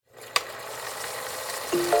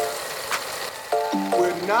We're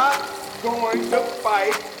not going to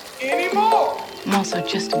fight anymore. I'm also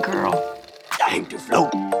just a girl. I hate to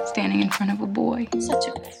float. Standing in front of a boy. Such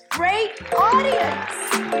a great audience.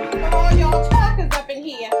 Come on, y'all talkers up in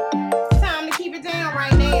here. It's time to keep it down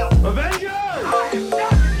right now. Avengers! I am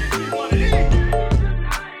not going to give you one of these.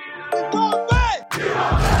 We're going back.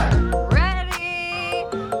 Ready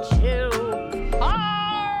to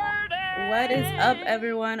party! What is up,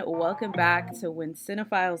 everyone? Welcome back to When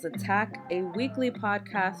Cinephiles Attack, a weekly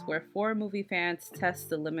podcast where four movie fans test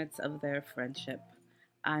the limits of their friendship.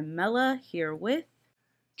 I'm Mela, here with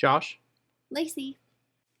Josh. Lacey.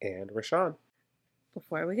 And Rashawn.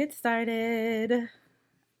 Before we get started,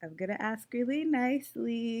 I'm gonna ask really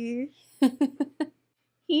nicely.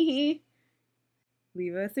 Leave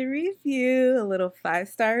us a review, a little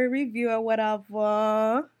 5-star review or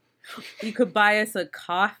whatever. You could buy us a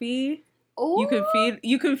coffee. Oh,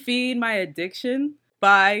 You can feed my addiction.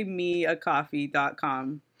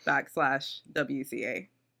 buymeacoffee.com/WCA.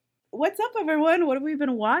 What's up, everyone? What have we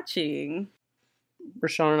been watching?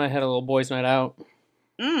 Rashawn and I had a little boys' night out.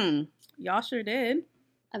 Y'all sure did.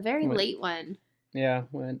 a very What? late one. Yeah,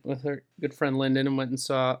 went with her good friend Lyndon and went and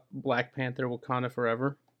saw Black Panther Wakanda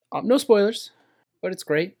Forever. No spoilers, but it's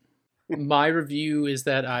great. My review is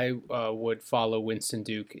that I would follow Winston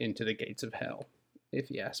Duke into the gates of hell, if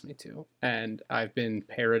he asked me to. And I've been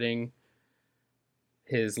parroting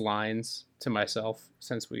his lines to myself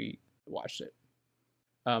since we watched it.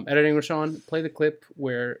 Editing Rashawn, play the clip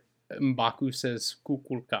where M'Baku says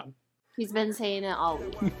Kukulkan. He's been saying it all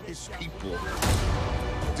week. His people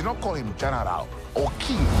did not call him general or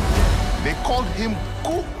king. They called him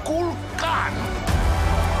Kukulkan,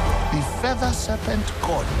 the feather serpent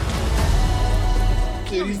god.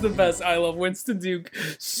 Dude, he's the best. I love Winston Duke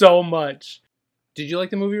so much. Did you like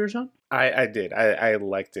the movie, Rashawn? I did. I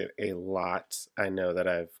liked it a lot. I know that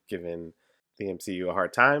I've given the MCU a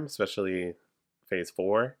hard time, especially Phase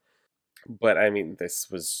 4. But I mean, this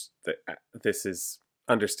is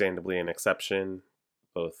understandably an exception,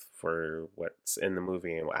 both for what's in the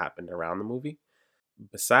movie and what happened around the movie.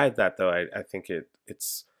 Beside that, though, I think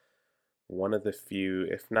it's one of the few,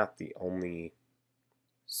 if not the only,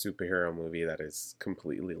 superhero movie that is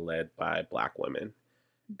completely led by Black women.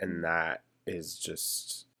 And that is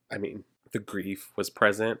just, I mean, the grief was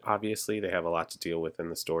present, obviously. They have a lot to deal with in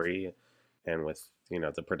the story and with,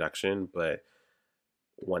 the production. But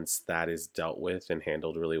once that is dealt with and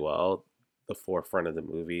handled really well, the forefront of the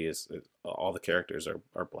movie is all the characters are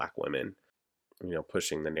Black women,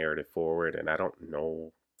 pushing the narrative forward. And I don't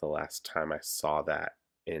know the last time I saw that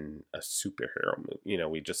in a superhero movie.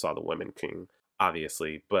 We just saw The Women King,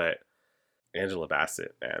 obviously, but Angela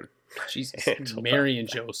Bassett, man. Jesus, Angela Mary and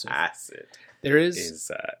Joseph. Bassett is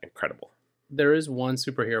incredible. There is one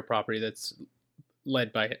superhero property that's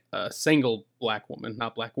led by a single Black woman,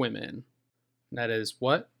 not Black women. And that is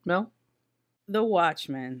what, Mel? The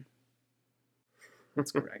Watchmen.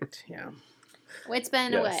 That's correct. Yeah. It's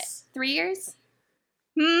been, Yes. 3 years?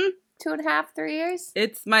 2.5, 3 years?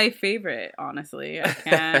 It's my favorite, honestly. I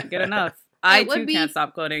can't get enough. I, would too, be- can't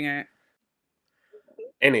stop quoting it.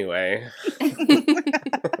 Anyway,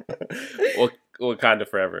 Wakanda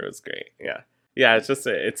Forever was great. Yeah. It's just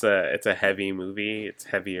it's a heavy movie. It's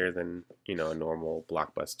heavier than a normal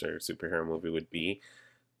blockbuster superhero movie would be.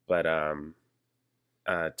 But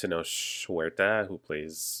Tenoch Huerta, who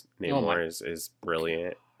plays Namor, is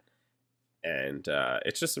brilliant, and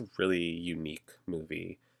it's just a really unique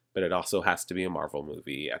movie. But it also has to be a Marvel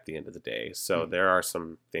movie at the end of the day. So there are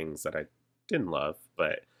some things that I didn't love,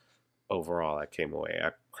 but overall, I came away.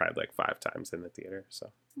 I cried like 5 times in the theater.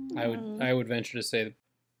 So I would venture to say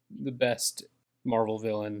the best Marvel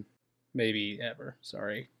villain maybe ever.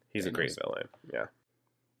 Sorry. he's a great villain. Yeah.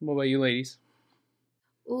 What about you ladies?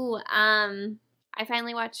 Ooh, I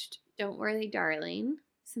finally watched Don't Worry, Darling,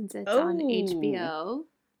 since it's on HBO.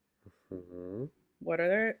 Mm-hmm. What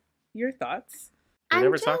are your thoughts? We I'm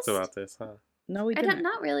never just- talked about this, huh? No, we I didn't. don't,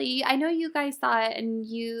 not really. I know you guys saw it, and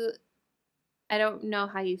I don't know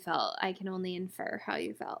how you felt. I can only infer how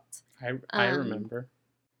you felt. I remember.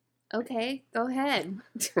 Okay, go ahead.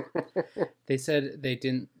 They said they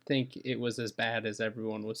didn't think it was as bad as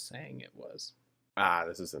everyone was saying it was.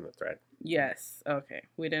 This is in the thread. Yes. Okay.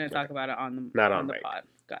 We didn't talk about it on the Not on the mic. pod.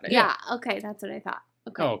 Got it. Yeah, okay, that's what I thought.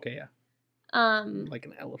 Okay. Oh, okay, yeah. Like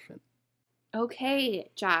an elephant. Okay,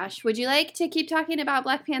 Josh, would you like to keep talking about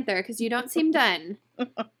Black Panther? Because you don't seem done.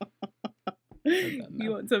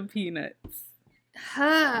 You want some peanuts?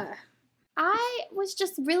 I was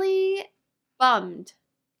just really bummed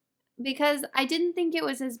because I didn't think it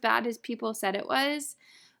was as bad as people said it was,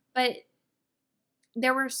 but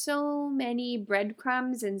there were so many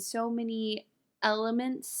breadcrumbs and so many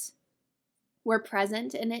elements were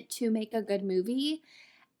present in it to make a good movie.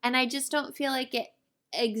 And I just don't feel like it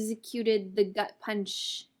executed the gut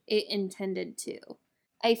punch it intended to.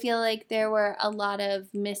 I feel like there were a lot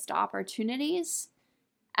of missed opportunities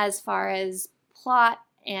as far as plot,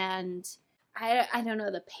 and I don't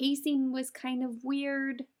know, the pacing was kind of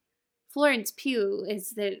weird. Florence Pugh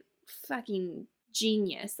is the fucking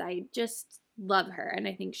genius. I just love her, and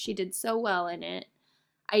I think she did so well in it.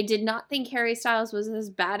 I did not think Harry Styles was as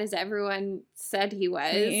bad as everyone said he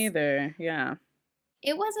was. Me either, yeah.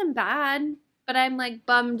 It wasn't bad, but I'm like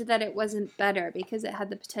bummed that it wasn't better because it had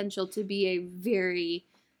the potential to be a very,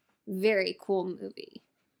 very cool movie.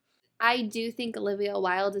 I do think Olivia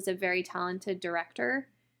Wilde is a very talented director.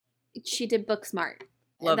 She did Booksmart.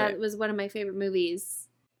 Love that it. was one of my favorite movies.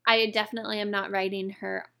 I definitely am not writing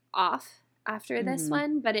her off after this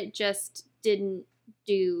one, but it just didn't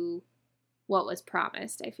do what was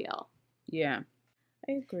promised, I feel. Yeah,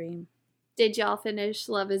 I agree. Did y'all finish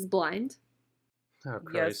Love is Blind? Oh,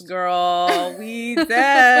 Yes, Christ. girl, we did.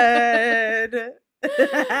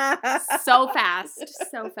 So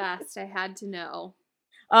fast. I had to know.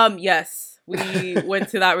 Yes, we went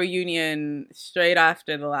to that reunion straight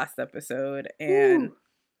after the last episode, and Ooh.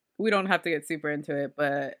 we don't have to get super into it,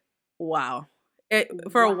 but wow.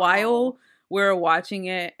 For a while, we were watching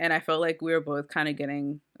it, and I felt like we were both kind of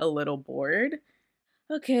getting a little bored.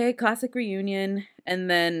 Okay, classic reunion, and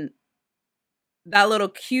then that little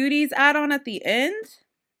cuties add-on at the end,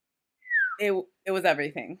 it was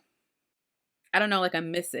everything. I don't know, like I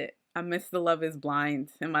miss it. I miss the Love is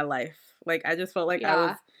Blind in my life. Like I just felt like I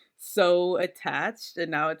was so attached,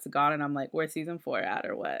 and now it's gone, and I'm like, where's season 4 at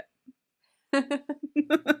or what?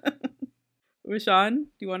 Rashawn, do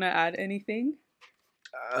you want to add anything?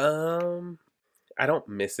 I don't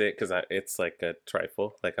miss it because it's like a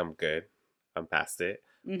trifle. Like I'm good. I'm past it.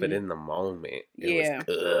 But in the moment, it was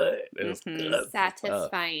good. It was good.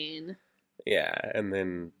 Satisfying. Yeah, and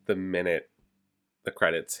then the minute the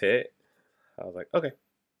credits hit, I was like, okay,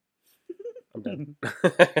 I'm done.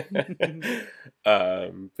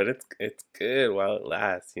 But it's good while it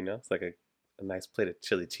lasts. You know, it's like a nice plate of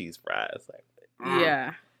chili cheese fries. Like,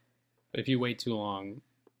 Yeah. But if you wait too long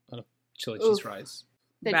on a chili cheese fries,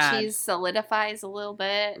 The Bad. cheese solidifies a little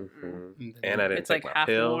bit. and I didn't It's take like my half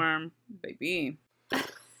pill. warm, baby.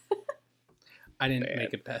 I didn't Bad.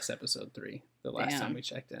 make it past episode 3 the last time we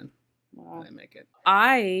checked in. I Wow. didn't make it.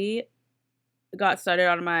 I got started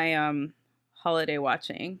on my holiday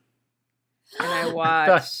watching, and I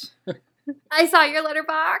watched. I saw your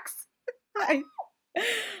letterbox.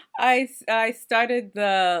 I started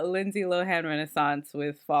the Lindsay Lohan Renaissance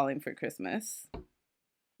with Falling for Christmas.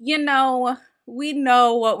 You know, we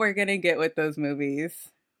know what we're gonna get with those movies.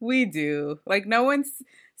 We do. Like, no one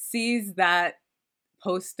sees that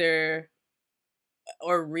poster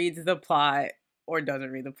or reads the plot or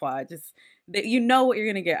doesn't read the plot. Just you know what you're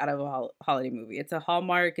gonna get out of a holiday movie. It's a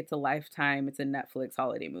Hallmark. It's a Lifetime. It's a Netflix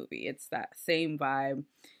holiday movie. It's that same vibe.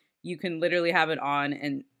 You can literally have it on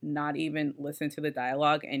and not even listen to the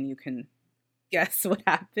dialogue, and you can guess what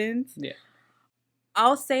happens. Yeah.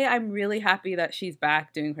 I'll say I'm really happy that she's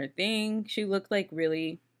back doing her thing. She looked like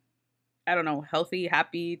really, I don't know, healthy,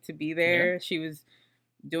 happy to be there. Yeah. She was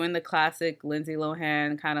doing the classic Lindsay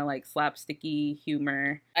Lohan kind of like slapsticky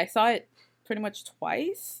humor. I saw it pretty much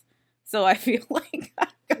twice, so I feel like I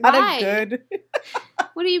got Why? a good...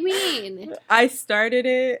 What do you mean? I started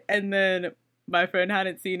it, and then my friend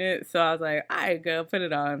hadn't seen it, so I was like, all right, girl, put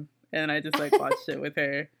it on. And I just like watched it with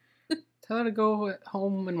her. Tell her to go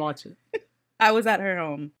home and watch it. I was at her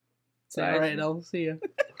home. Say, all right, I'll see you.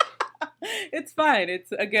 It's fine. It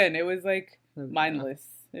was like mindless.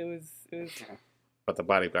 It was But the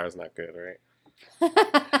bodyguard's not good, right?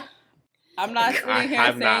 I'm not sitting here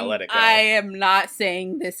I've saying not let it go. I am not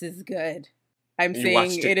saying this is good. I'm You saying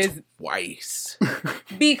watched it is twice.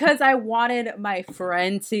 because I wanted my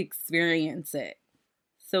friend to experience it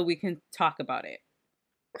so we can talk about it.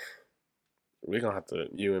 We're gonna have to,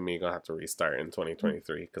 you and me, gonna have to restart in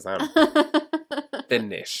 2023 because I'm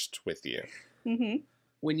finished with you. Mm-hmm.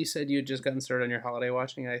 When you said you had just gotten started on your holiday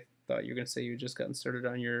watching, I thought you were going to say you had just gotten started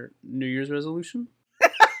on your New Year's resolution.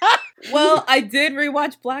 Well, I did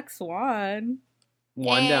rewatch Black Swan.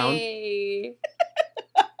 One down. Yay.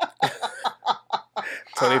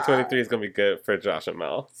 2023 is gonna be good for Josh and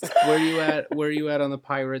Mel. Where are you at on the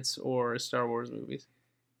Pirates or Star Wars movies?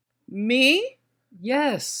 Me?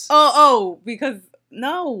 Yes. Because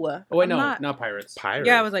no. Oh, wait, I'm no, not Pirates. Pirates.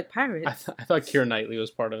 Yeah, I was like Pirates. I thought Keira Knightley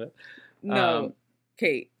was part of it. No,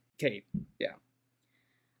 Kate. Kate,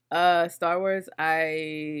 yeah. Star Wars.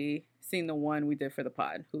 I seen the one we did for the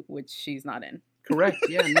pod, which she's not in. Correct.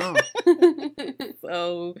 Yeah, no.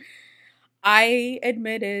 So I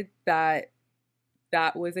admitted that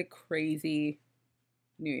was a crazy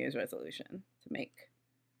New Year's resolution to make.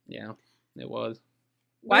 Yeah, it was.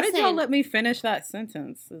 Why did y'all Listen. let me finish that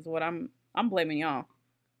sentence? Is what I'm blaming y'all.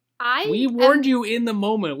 We warned you in the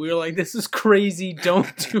moment. We were like, this is crazy.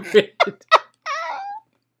 Don't do it.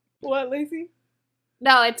 What, Lacey?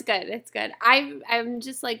 No, it's good. It's good. I'm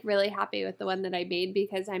just like really happy with the one that I made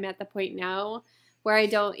because I'm at the point now where I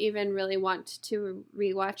don't even really want to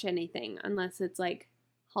rewatch anything unless it's like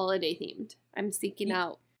holiday themed. I'm seeking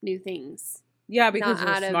out new things. Yeah, because Not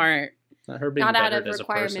you're out of- smart. Not her being Not out of bettered as a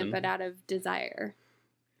requirement, person but out of desire.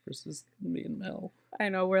 versus me and Mel. I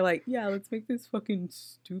know, we're like, yeah, let's make this fucking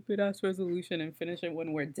stupid ass resolution and finish it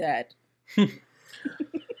when we're dead.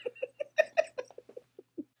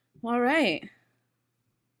 All right.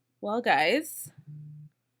 Well, guys,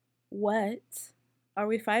 what are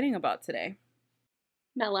we fighting about today?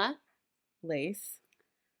 Mella, Lace.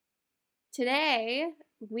 today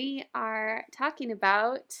we are talking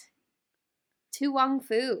about Tu Wong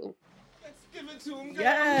Fu.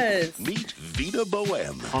 Yes. Meet Vida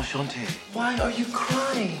Bohem, Enchanté. Why are you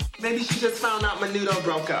crying? Maybe she just found out Menudo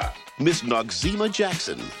broke up. Miss Noxzema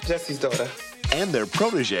Jackson, Jesse's daughter. and their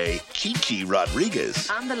protege, Chichi Rodriguez.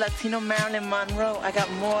 I'm the Latino Marilyn Monroe. I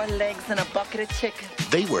got more legs than a bucket of chicken.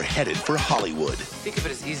 They were headed for Hollywood Think of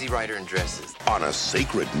it as Easy Rider in dresses. on a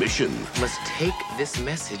sacred mission. Must take this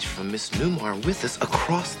message from Miss Newmar with us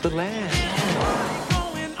across the land.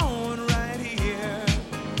 Going on right here.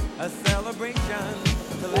 A celebration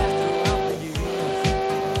to last throughout the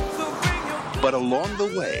years. So bring your... But along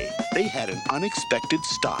the way, they had an unexpected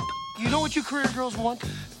stop. You know what you career girls want?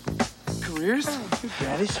 Careers?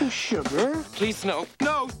 Daddy, some sugar. Please, no.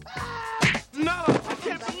 No. No, I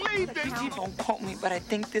can't believe this. Don't quote me, but I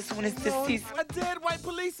think this one is deceased. A dead white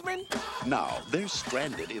policeman? Now, they're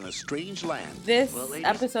stranded in a strange land. This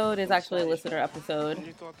episode is actually a listener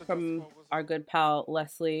episode from our good pal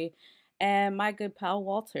Leslie and my good pal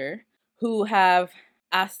Walter, who have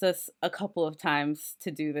asked us a couple of times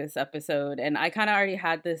to do this episode, and I kind of already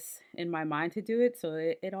had this in my mind to do it, so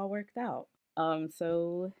it all worked out.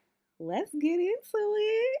 So let's get into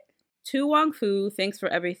it. Tu Wong Fu, Thanks for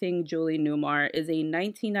Everything, Julie Newmar, is a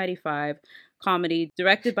 1995 comedy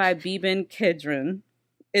directed by Beeban Kedron.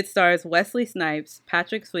 It stars Wesley Snipes,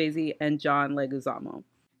 Patrick Swayze, and John Leguizamo.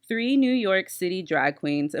 3 New York City drag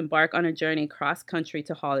queens embark on a journey cross-country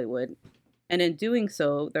to Hollywood, and in doing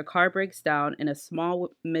so, their car breaks down in a small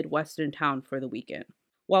Midwestern town for the weekend.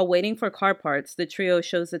 While waiting for car parts, the trio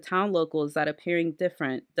shows the town locals that appearing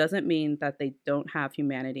different doesn't mean that they don't have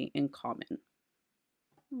humanity in common.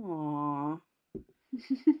 Aww.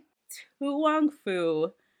 Tu Wong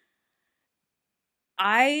Fu.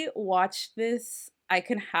 I watched this, I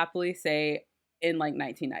can happily say, in like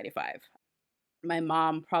 1995. My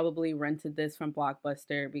mom probably rented this from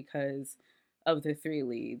Blockbuster because of the 3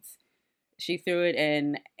 leads. She threw it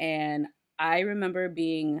in, and I remember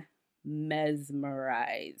being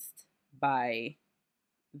mesmerized by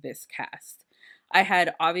this cast. I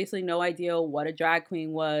had obviously no idea what a drag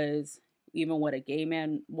queen was, even what a gay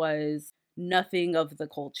man was, nothing of the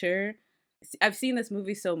culture. I've seen this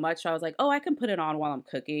movie so much, I was like, oh, I can put it on while I'm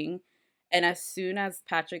cooking. And as soon as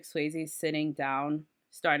Patrick Swayze's sitting down,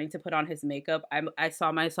 starting to put on his makeup, I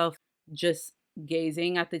saw myself just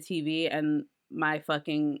gazing at the TV and my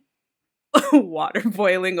fucking water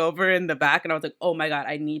boiling over in the back. And I was like, oh my God,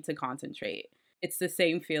 I need to concentrate. It's the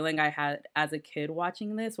same feeling I had as a kid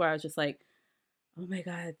watching this, where I was just like, oh my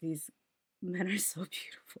God, these men are so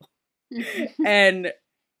beautiful. And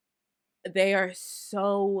they are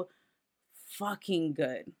so fucking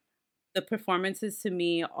good. The performances to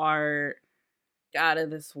me are out of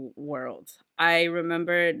this world. I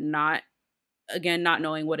remember not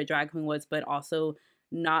knowing what a drag queen was, but also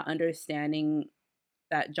not understanding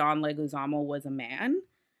that John Leguizamo was a man.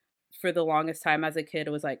 For the longest time as a kid,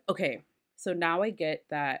 it was like, okay, so now I get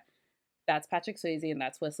that that's Patrick Swayze and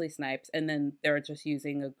that's Wesley Snipes, and then they're just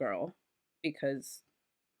using a girl because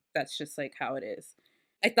that's just like how it is.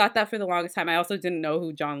 I thought that for the longest time. I also didn't know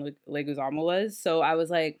who John Leguizamo was, so I was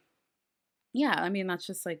like, yeah, I mean, that's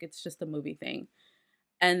just like, it's just a movie thing.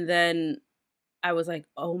 And then I was like,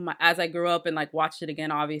 oh my, as I grew up and like watched it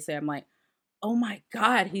again, obviously I'm like, oh my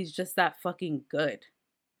God, he's just that fucking good.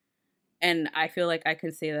 And I feel like I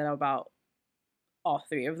can say that about all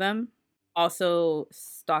 3 of them. Also,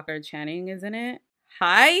 Stockard Channing is in it.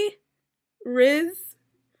 Hi, Riz.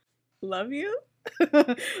 Love you.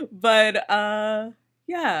 But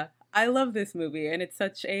yeah, I love this movie, and it's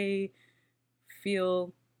such a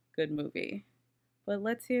feel-good movie. But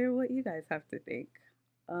let's hear what you guys have to think.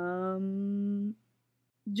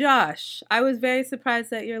 Josh, I was very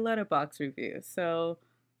surprised at your Letterboxd review. So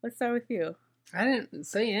let's start with you. I didn't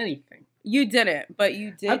say anything. You didn't, but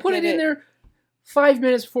you did. I put it in there 5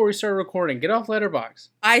 minutes before we started recording. Get off Letterboxd.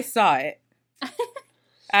 I saw it. I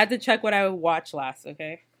had to check what I would watch last,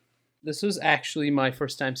 okay? This was actually my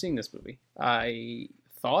first time seeing this movie. I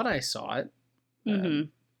thought I saw it.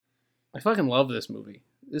 I fucking love this movie.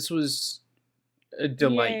 This was a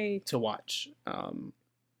delight to watch. I'm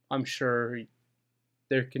sure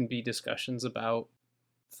there can be discussions about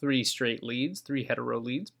 3 straight leads, 3 hetero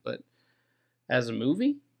leads, but as a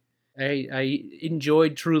movie, I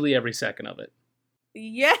enjoyed truly every second of it.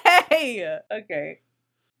 Yay! Okay.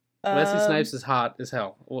 Wesley Snipes is hot as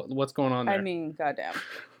hell. What's going on there? I mean, goddamn.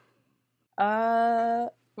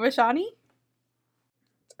 Rashani?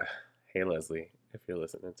 Hey, Leslie, if you're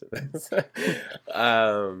listening to this.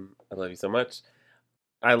 I love you so much.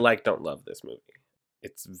 I don't love this movie.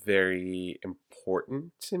 It's very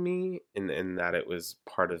important to me in that it was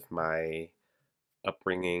part of my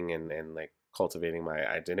upbringing and like cultivating my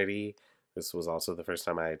identity. This was also the first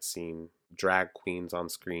time I had seen drag queens on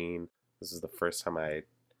screen. This is the first time I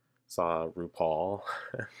saw RuPaul.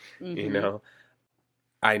 You know,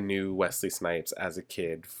 I knew Wesley Snipes as a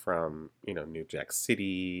kid from, New Jack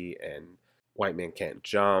City and White Man Can't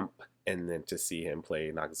Jump. And then to see him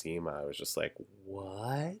play Noxzema, I was just like,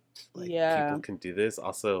 what? People can do this.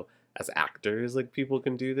 Also, as actors, people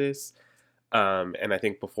can do this. And I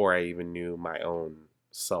think before I even knew my own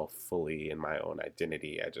self fully and my own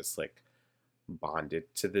identity, I just bonded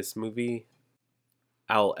to this movie.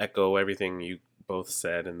 I'll echo everything you both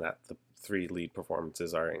said in that the 3 lead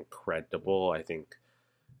performances are incredible. I think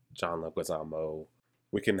John Leguizamo,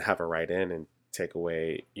 we can have a write-in and take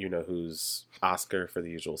away who's Oscar for The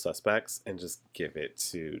Usual Suspects and just give it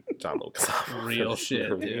to John Leguizamo. Real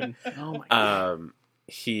shit, dude. Oh my god.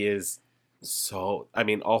 He is so,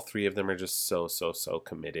 all 3 of them are just so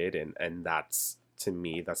committed, and that's, to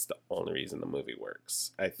me, that's the only reason the movie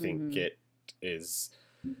works. I think it is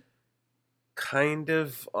kind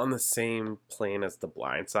of on the same plane as The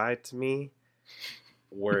Blind Side to me,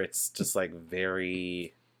 where it's just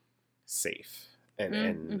very safe.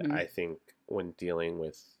 And I think when dealing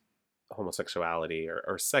with homosexuality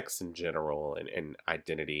or sex in general and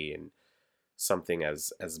identity and something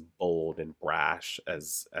as bold and brash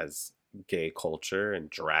as gay culture and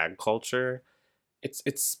drag culture,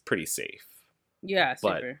 it's pretty safe. Yeah,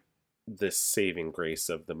 but super. The saving grace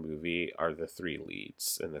of the movie are the 3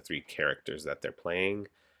 leads and the 3 characters that they're playing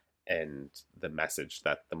and the message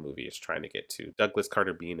that the movie is trying to get to. Douglas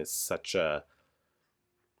Carter Beane is such a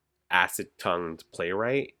acid-tongued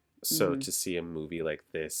playwright. So to see a movie like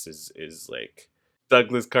this is like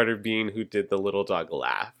Douglas Carter Beane, who did The Little Dog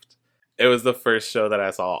Laughed. It was the first show that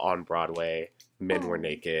I saw on Broadway. Men were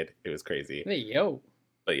naked. It was crazy. Hey, yo.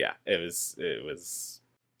 But yeah, it was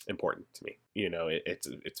important to me.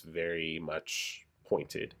 It's very much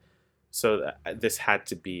pointed. So this had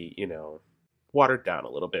to be, watered down a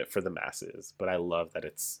little bit for the masses. But I love that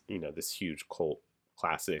it's, this huge cult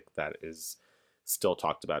classic that is still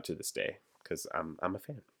talked about to this day because I'm a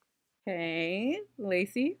fan. Okay,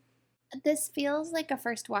 Lacey? This feels like a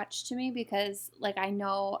first watch to me because, I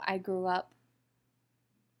know I grew up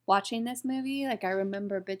watching this movie. I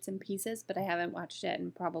remember bits and pieces, but I haven't watched it in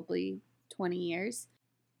probably 20 years.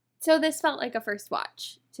 So this felt like a first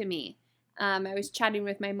watch to me. I was chatting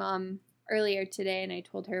with my mom earlier today, and I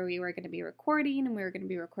told her we were going to be recording, and we were going to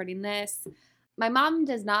be recording this. My mom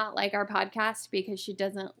does not like our podcast because she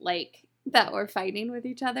doesn't like that we're fighting with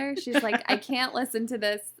each other. She's like, I can't listen to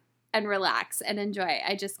this and relax and enjoy.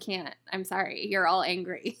 I just can't. I'm sorry. You're all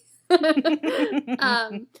angry. But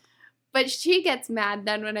she gets mad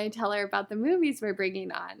then when I tell her about the movies we're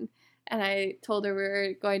bringing on. And I told her we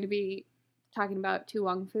were going to be talking about Tu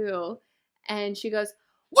Wong Fu. And she goes,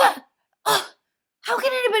 what? How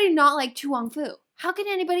can anybody not like Tu Wong Fu? How can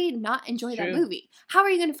anybody not enjoy that movie? How are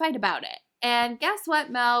you going to fight about it? And guess what,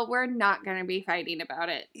 Mel? We're not going to be fighting about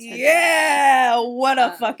it today. Yeah! What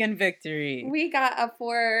a fucking victory. We got a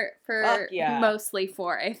 4 for mostly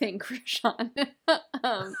 4, I think, Rashawn.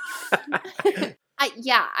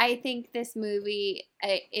 I think this movie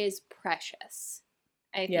is precious.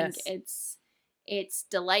 I think it's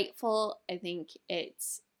delightful. I think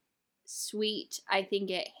it's sweet. I think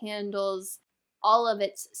it handles all of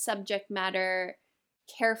its subject matter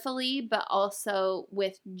carefully, but also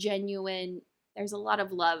with genuine, there's a lot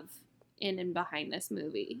of love in and behind this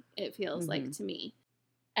movie, it feels like to me.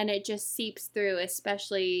 And it just seeps through,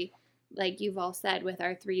 especially like you've all said with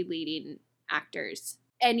our 3 leading actors.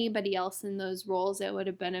 anybody else in those roles, it would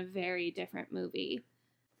have been a very different movie.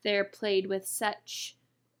 They're played with such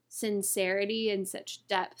sincerity and such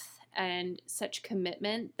depth and such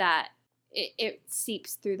commitment that it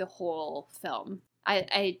seeps through the whole film.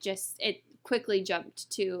 It quickly jumped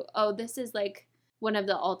to, oh, this is like one of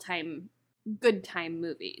the all-time good time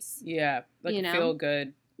movies. Yeah, like You know? feel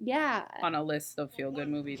good. Yeah. On a list of feel good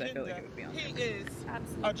movies, I feel like it would be on there. He is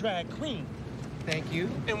Absolutely. a drag queen. Thank you.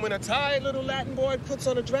 And when a tired little Latin boy puts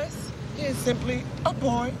on a dress, he is simply a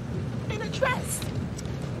boy in a dress.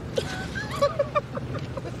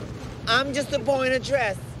 I'm just a boy in a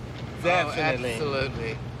dress. Definitely.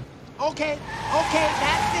 Absolutely. Okay,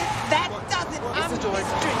 that's it. That does it. I'm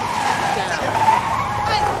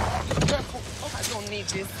I don't need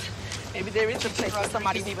this. Maybe there is a place for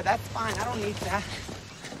somebody me, but that's fine. I don't need that.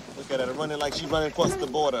 Look at her running like she's running across the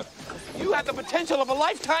border. You have the potential of a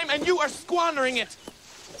lifetime, and you are squandering it.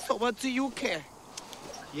 So what do you care?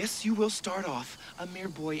 Yes, you will start off a mere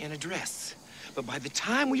boy in a dress. But by the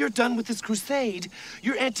time we are done with this crusade,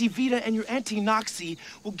 your Auntie Vita and your Auntie Noxie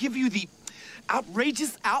will give you the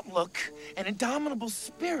outrageous outlook and indomitable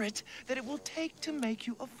spirit that it will take to make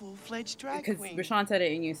you a full-fledged drag Because queen. Rashawn said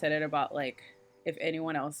it and you said it about, like, if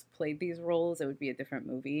anyone else played these roles, it would be a different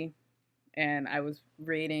movie. And I was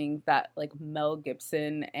reading that, like, Mel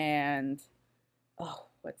Gibson and, oh,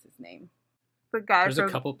 what's his name? The guy There's from,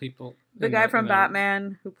 a couple people. The in guy that- from in that-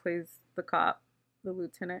 Batman who plays the cop, the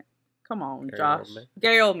lieutenant. Come on, Gary Josh. Oldman.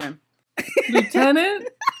 Gary Oldman. Lieutenant?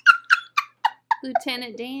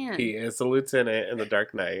 Lieutenant Dan. He is a lieutenant in The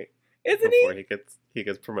Dark Knight. Isn't before he? he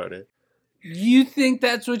gets promoted. You think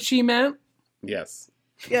that's what she meant? Yes.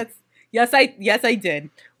 Yes, I did.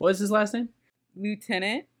 What's his last name?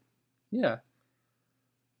 Lieutenant Yeah.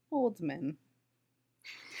 Oldman.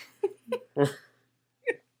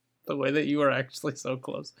 The way that you are actually so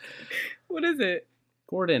close. What is it?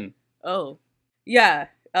 Gordon. Oh, yeah.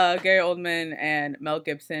 Gary Oldman and Mel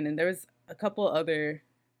Gibson, and there was a couple other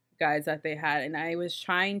guys that they had, and I was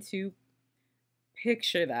trying to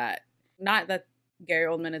picture that. Not that Gary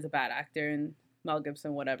Oldman is a bad actor and Mel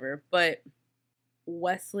Gibson, whatever, but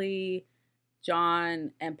Wesley,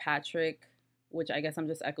 John, and Patrick, which I guess I'm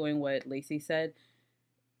just echoing what Lacey said,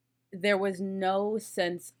 there was no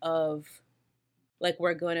sense of, like,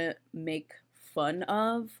 we're going to make fun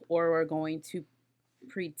of or we're going to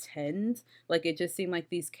pretend. Like, it just seemed like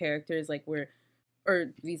these characters, like,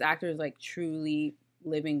 these actors, like, truly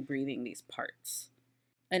living, breathing these parts.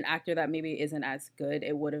 An actor that maybe isn't as good,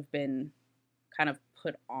 it would have been kind of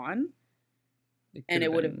put on. And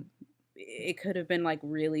it could have been, like,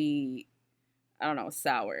 really, I don't know,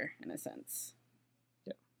 sour in a sense.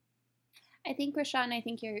 I think, Rashawn, I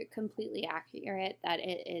think you're completely accurate that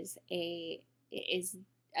it is a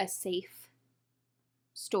safe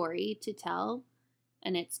story to tell,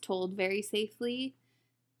 and it's told very safely.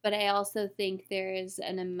 But I also think there is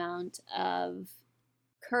an amount of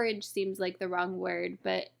courage, seems like the wrong word,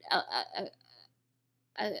 but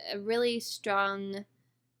a really strong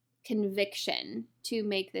conviction to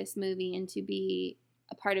make this movie and to be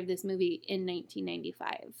a part of this movie in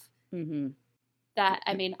 1995. Mm-hmm. That,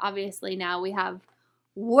 I mean, obviously now we have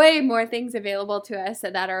way more things available to us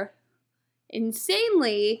that are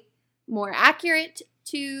insanely more accurate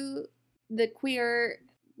to the queer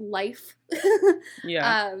life.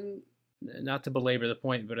 Yeah. Not to belabor the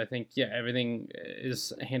point, but I think, yeah, everything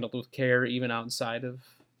is handled with care, even outside of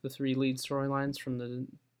the three lead storylines, from the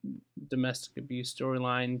domestic abuse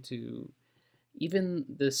storyline to even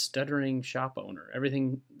the stuttering shop owner.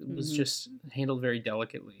 Everything was just handled very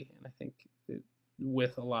delicately, and I think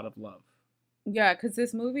with a lot of love. Yeah, because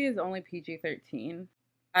this movie is only PG-13.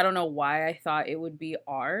 I don't know why I thought it would be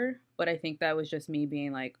R, but I think that was just me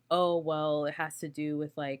being like, oh, well, it has to do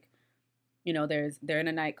with, like, you know, they're in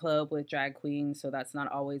a nightclub with drag queens, so that's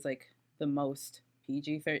not always, like, the most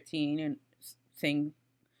PG-13 and thing.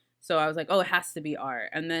 So I was like, oh, it has to be R.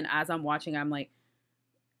 And then as I'm watching, I'm like,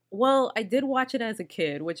 well, I did watch it as a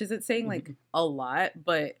kid, which isn't saying, like, a lot,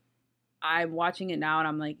 but I'm watching it now and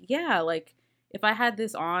I'm like, yeah, like, if I had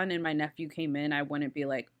this on and my nephew came in, I wouldn't be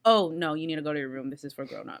like, oh, no, you need to go to your room. This is for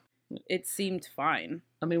grown up. It seemed fine.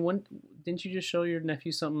 I mean, didn't you just show your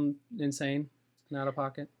nephew something insane and out of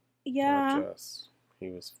pocket? Yeah. Not just.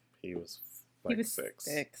 He was like he was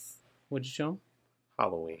 6. What'd you show him?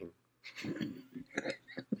 Halloween.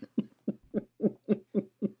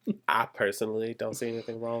 I personally don't see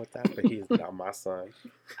anything wrong with that, but he's not my son.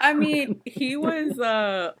 I mean, he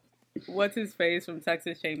was, what's his face from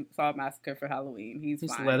Texas Chainsaw Massacre for Halloween. He's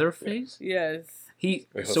fine. Leatherface? Yes. He's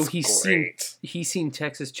seen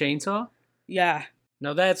Texas Chainsaw? Yeah.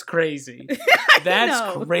 No, that's crazy. I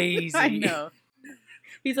That's know. crazy. I know.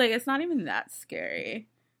 He's like, it's not even that scary.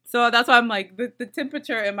 So that's why I'm like, the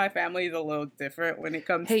temperature in my family is a little different when it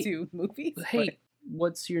comes to movies. Hey,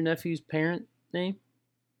 what's your nephew's parent name?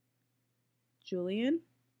 Julian?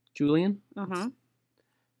 Julian? Uh-huh.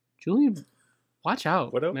 Julian, watch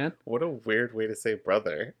out, man. What a weird way to say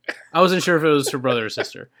brother. I wasn't sure if it was her brother or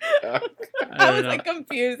sister. I was like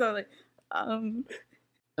confused. I was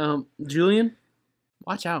like, Julian,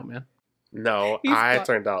 watch out, man. No, He's I got-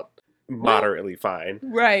 turned out moderately fine.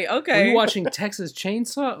 Right, Were okay. you watching Texas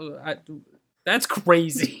Chainsaw? That's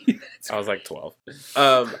crazy. I was like 12.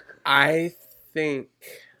 I think...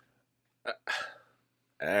 all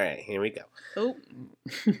right, here we go. Oh.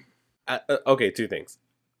 Okay, two things.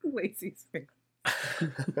 Lacey's face.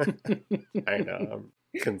 I know, I'm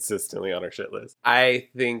consistently on our shit list. I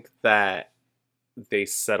think that they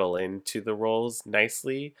settle into the roles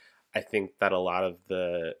nicely. I think that a lot of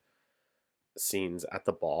the scenes at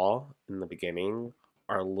the ball in the beginning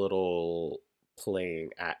are a little playing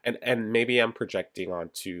at, and maybe I'm projecting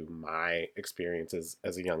onto my experiences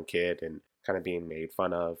as a young kid and kind of being made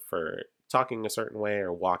fun of for talking a certain way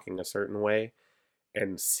or walking a certain way,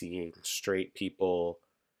 and seeing straight people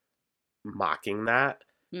mocking that.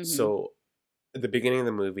 Mhm. So the beginning of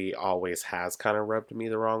the movie always has kind of rubbed me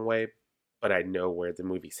the wrong way, but I know where the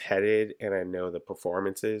movie's headed and I know the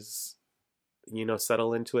performances,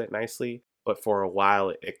 settle into it nicely. But for a while,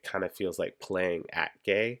 it kind of feels like playing at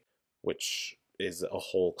gay, which is a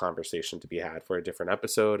whole conversation to be had for a different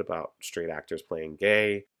episode about straight actors playing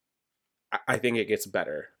gay. I think it gets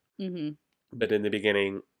better. Mm-hmm. But in the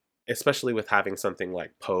beginning, especially with having something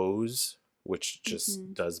like Pose, which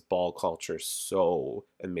just does ball culture so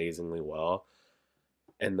amazingly well,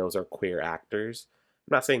 and those are queer actors.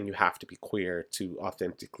 I'm not saying you have to be queer to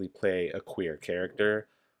authentically play a queer character,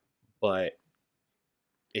 but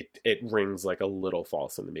it rings like a little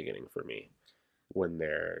false in the beginning for me when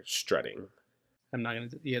they're strutting. I'm not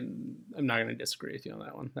gonna disagree with you on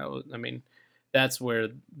that one. That's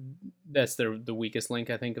the weakest link,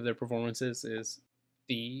 I think, of their performances is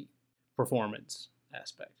the performance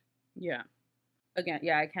aspect. Yeah. Again,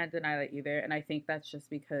 yeah, I can't deny that either. And I think that's just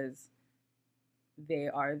because they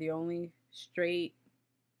are the only straight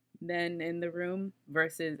men in the room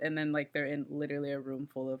and then like they're in literally a room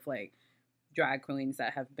full of like drag queens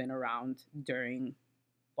that have been around during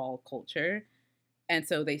ball culture. And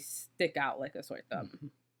so they stick out like a sore thumb. Mm-hmm.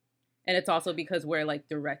 And it's also because we're like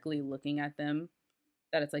directly looking at them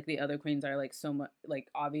that it's like the other queens are like so much like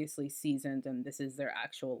obviously seasoned and this is their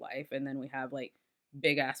actual life. And then we have like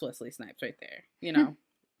big ass Wesley Snipes right there,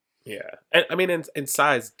 Yeah. And I mean, and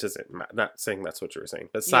size doesn't matter. Not saying that's what you were saying,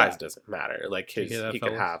 but size doesn't matter. Like he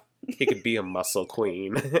could be a muscle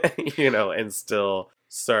queen, and still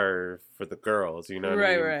serve for the girls, what I mean?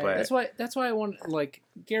 Right. But That's why I want, like,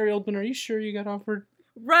 Gary Oldman, are you sure you got offered?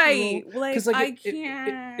 Right. Like, I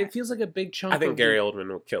can't. It feels like a big chunk. I think Gary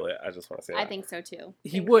Oldman would kill it. I just want to say that. I think so too.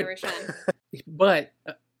 He would. But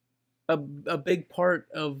a big part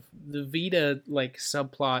of the Vita, like,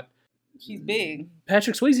 subplot. He's big.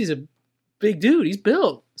 Patrick Swayze's a big dude. He's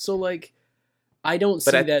built. So, like, I don't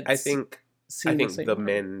see that. I think the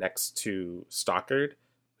men next to Stockard,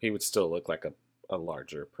 he would still look like a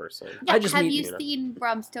larger person. Yeah, have you seen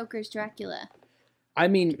Bram Stoker's Dracula? I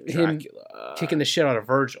mean, him kicking the shit out of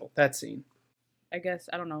Virgil. That scene. I guess,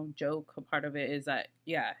 I don't know, joke, a part of it is that,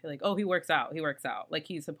 yeah, like, oh, he works out. Like,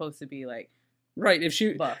 he's supposed to be, like, right. If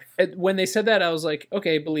she, buff. When they said that, I was like,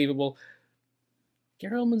 okay, believable.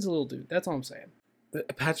 Gary Oldman's a little dude. That's all I'm saying.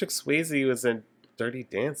 Patrick Swayze was in Dirty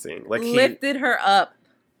Dancing. Like, lifted her up.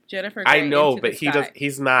 Jennifer Grey. I know, into but the sky.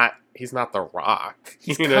 he's not The Rock.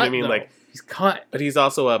 He's you know what I mean? though. Like, he's cut. But he's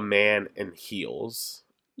also a man in heels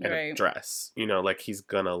and a Right. dress. Like, he's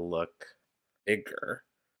gonna look bigger.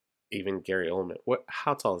 Even Gary Oldman.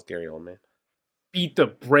 How tall is Gary Oldman? Beat the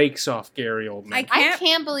brakes off Gary Oldman. I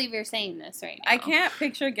can't believe you're saying this right now. I can't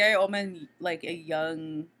picture Gary Oldman like a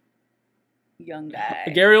young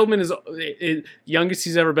guy. Gary Oldman is youngest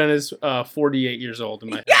he's ever been is 48 years old. In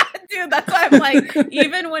my Yeah, dude, that's why I'm like,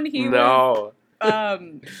 even when he was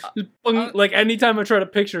like anytime I try to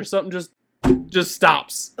picture something, just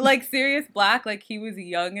stops. Like Sirius Black, like he was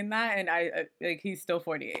young in that, and I like he's still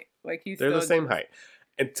 48. Like They're the same height.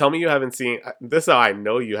 And tell me you haven't seen this. Is how I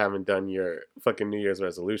know you haven't done your fucking New Year's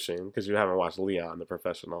resolution, because you haven't watched Leon the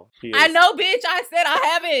Professional. I know, bitch. I said I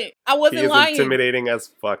haven't. I wasn't lying. He's intimidating as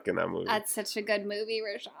fuck in that movie. That's such a good movie,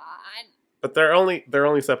 Rashawn. But they're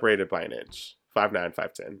only separated by an inch, 5'9",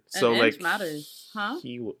 5'10". So an like inch matters, huh?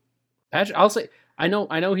 Patrick, I'll say I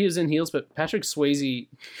know he was in heels, but Patrick Swayze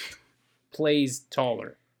plays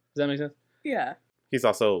taller. Does that make sense? Yeah. He's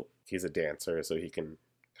a dancer, so he can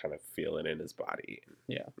kind of feel it in his body.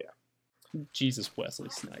 Yeah. Yeah. Jesus, Wesley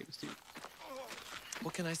Snipes, dude.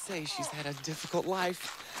 What can I say? She's had a difficult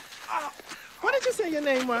life. What did you say your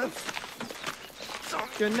name was?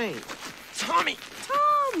 Your name? Tommy.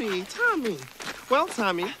 Tommy. Well,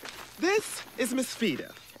 Tommy, this is Miss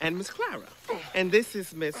Fida and Miss Clara. And this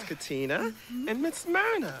is Miss Katina and Miss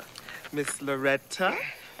Myrna. Miss Loretta,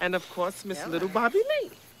 and of course, Miss Little Bobby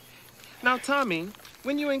Lee. Now, Tommy,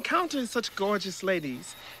 when you encounter such gorgeous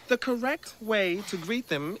ladies, the correct way to greet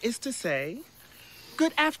them is to say,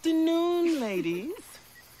 "Good afternoon, ladies."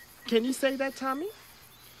 Can you say that, Tommy?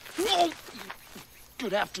 No.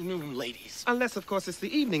 Good afternoon, ladies. Unless, of course, it's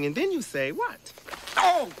the evening, and then you say what?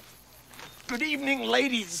 Oh, good evening,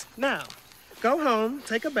 ladies. Now, go home,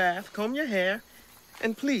 take a bath, comb your hair,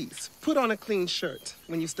 and please, put on a clean shirt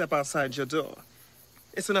when you step outside your door.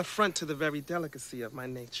 It's an affront to the very delicacy of my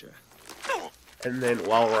nature. And then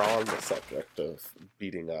while we're on the subject of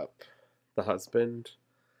beating up the husband,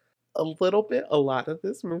 a lot of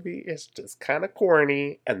this movie is just kind of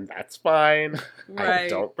corny, and that's fine. I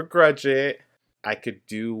don't begrudge it. I could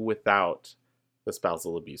do without the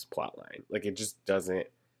spousal abuse plotline. Like, it just doesn't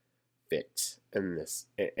fit in this.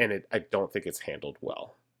 And I don't think it's handled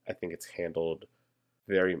well. I think it's handled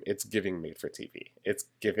it's giving made for TV. It's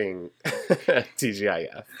giving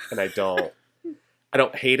TGIF. And I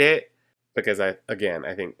don't hate it because I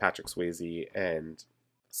think Patrick Swayze and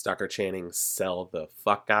Stockard Channing sell the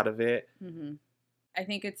fuck out of it. Mm-hmm. I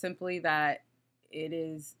think it's simply that it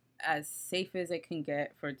is as safe as it can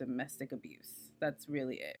get for domestic abuse. That's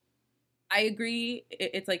really it. I agree.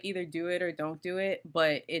 It's like either do it or don't do it,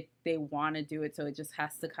 but they want to do it, so it just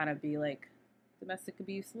has to kind of be like domestic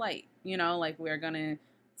abuse light. You know, like we're going to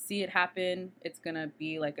see it happen. It's going to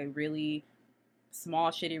be like a really small,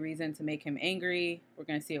 shitty reason to make him angry. We're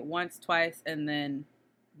going to see it once, twice, and then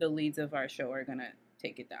the leads of our show are going to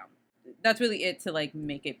take it down. That's really it to like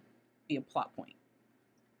make it be a plot point.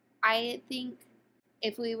 I think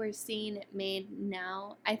if we were seeing it made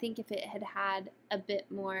now, I think if it had had a bit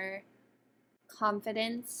more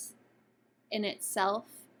confidence in itself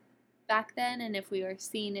back then, and if we were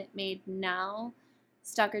seeing it made now,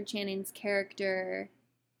 Stockard Channing's character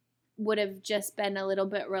would have just been a little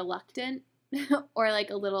bit reluctant or like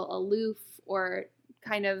a little aloof or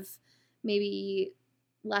kind of maybe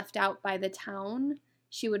left out by the town.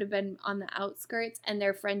 She would have been on the outskirts, and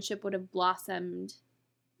their friendship would have blossomed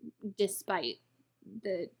despite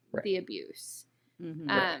the abuse.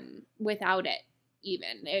 Mm-hmm. Without it,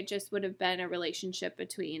 even. It just would have been a relationship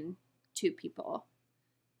between two people.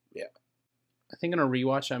 Yeah. I think on a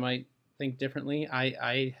rewatch, I might think differently.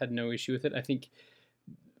 I had no issue with it. I think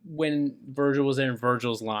when Virgil was there in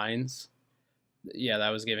Virgil's lines, yeah, that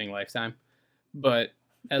was giving Lifetime. But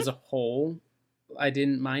as a whole, I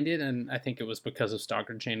didn't mind it, and I think it was because of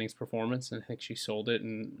Stockard Channing's performance, and I think she sold it,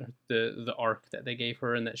 and the arc that they gave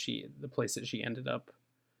her, and the place that she ended up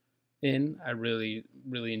in, I really,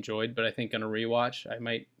 really enjoyed. But I think on a rewatch, I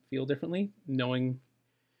might feel differently, knowing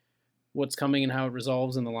what's coming and how it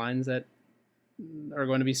resolves and the lines that are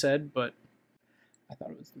going to be said. But I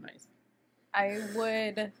thought it was nice. I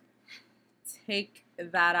would take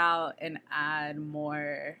that out and add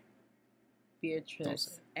more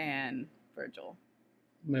Beatrice and Virgil.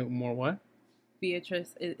 More what?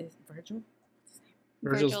 Beatrice is Virgil?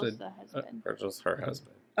 Virgil's the husband. Virgil's her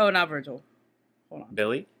husband. Oh, not Virgil. Hold on.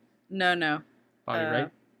 Billy? No. Bobby, right?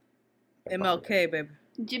 MLK, baby.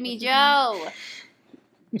 Jimmy Joe.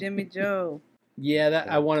 Jimmy Joe. Yeah,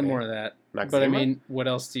 I wanted more of that. Maxima? But I mean, what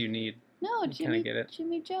else do you need? No, Jimmy. Get it.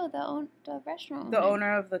 Jimmy Joe, the restaurant. The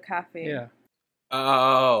owner of the cafe. Yeah.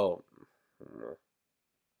 Oh.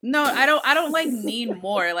 No, I don't like need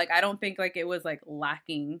more. Like, I don't think like it was like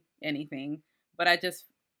lacking anything, but I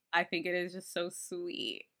think it is just so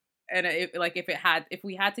sweet. And if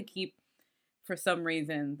we had to keep for some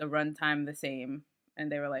reason the runtime the same,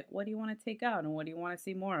 and they were like, what do you want to take out and what do you want to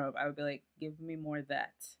see more of? I would be like, give me more of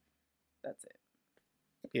that. That's it.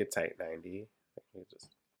 Be a tight 90.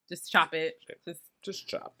 Just chop it. Just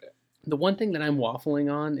chop it. The one thing that I'm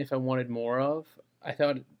waffling on, if I wanted more of, I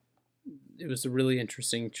thought it was a really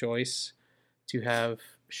interesting choice to have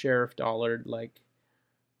Sheriff Dollard like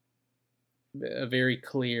a very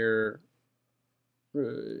clear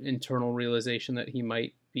internal realization that he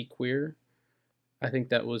might be queer. I think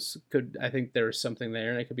that was good. I think there was something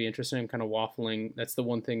there, and it could be interesting. I'm kind of waffling. That's the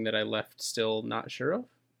one thing that I left still not sure of.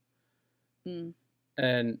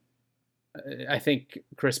 And I think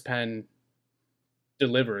Chris Penn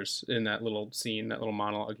delivers in that little scene, that little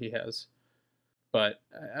monologue he has. But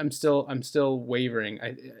I'm still wavering.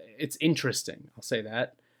 It's interesting, I'll say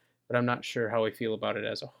that, but I'm not sure how I feel about it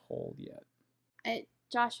as a whole yet.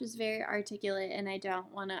 Josh was very articulate, and I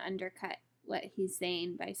don't want to undercut what he's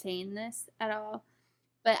saying by saying this at all.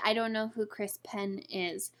 But I don't know who Chris Penn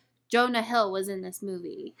is. Jonah Hill was in this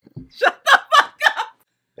movie.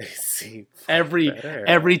 See,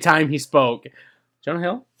 Every time he spoke, Jonah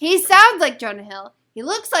Hill. He sounds like Jonah Hill. He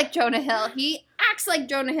looks like Jonah Hill. He acts like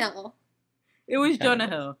Jonah Hill. It was Jonah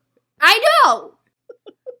Hill. I know.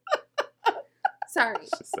 Sorry.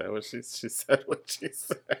 She said what she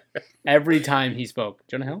said. Every time he spoke,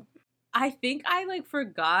 Jonah Hill. I think I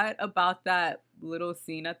forgot about that little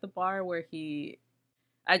scene at the bar where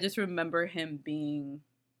I just remember him being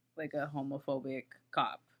like a homophobic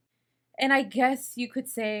cop. And I guess you could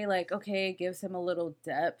say okay, it gives him a little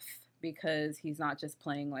depth because he's not just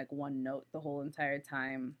playing one note the whole entire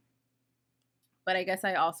time. But I guess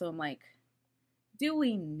I also am do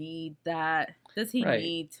we need that? Does he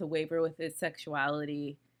need to waver with his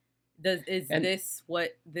sexuality? This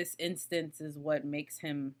instance is what makes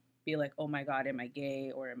him be oh my God, am I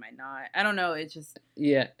gay or am I not? I don't know. It's just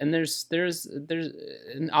and there's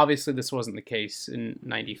and obviously this wasn't the case in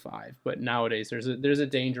 '95, but nowadays there's a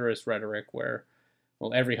dangerous rhetoric where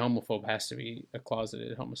every homophobe has to be a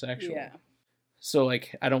closeted homosexual. Yeah. So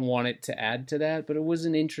I don't want it to add to that, but it was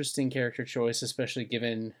an interesting character choice, especially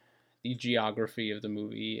given the geography of the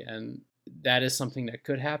movie, and that is something that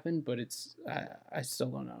could happen, but I still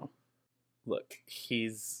don't know. Look,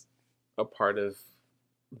 he's a part of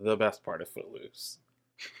the best part of Footloose.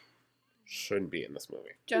 Shouldn't be in this movie.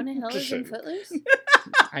 Jonah Hill is in Footloose?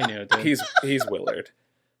 I know. Dude. He's Willard.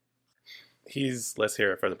 Let's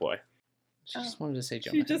hear it for the boy. She just wanted to say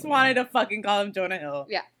Jonah She Hill. just wanted to fucking call him Jonah Hill.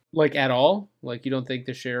 Yeah. At all? You don't think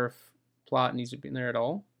the sheriff plot needs to be in there at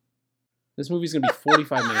all? This movie's going to be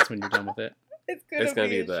 45 minutes when you're done with it. It's going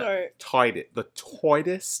to be the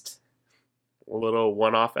tightest little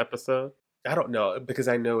one-off episode. I don't know, because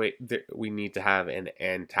I know we need to have an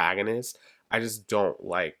antagonist. I just don't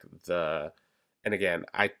like and again,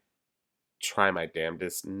 I try my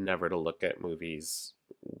damnedest never to look at movies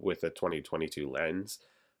with a 2022 lens,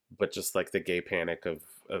 but just the gay panic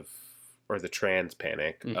or the trans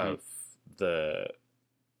panic of the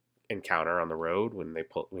encounter on the road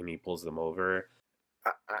when he pulls them over.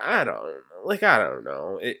 I don't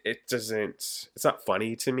know. It doesn't. It's not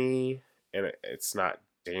funny to me, and it's not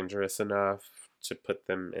dangerous enough to put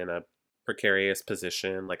them in a precarious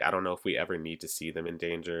position. I don't know if we ever need to see them in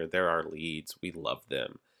danger. They're our leads. We love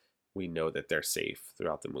them. We know that they're safe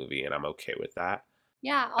throughout the movie, and I'm okay with that.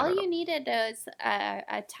 Yeah, all you needed was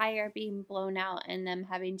a tire being blown out and them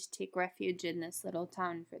having to take refuge in this little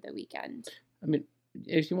town for the weekend. I mean,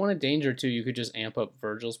 if you wanted danger too, you could just amp up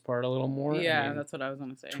Virgil's part a little more. Yeah, that's what I was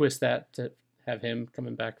going to say. Twist that to have him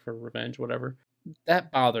coming back for revenge, whatever. That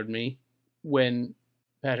bothered me when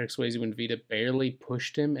Patrick Swayze, when Vita barely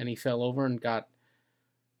pushed him and he fell over and got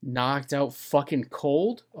knocked out fucking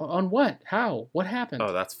cold. On what? How? What happened?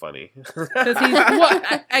 Oh, that's funny. Because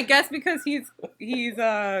I guess because he's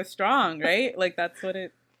strong, right? That's what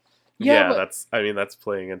it. Yeah, that's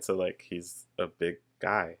playing into he's a big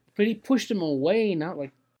guy. But he pushed him away, not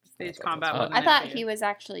stage combat. I thought he was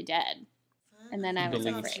actually dead, and then I was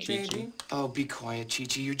afraid. Baby. Oh, be quiet,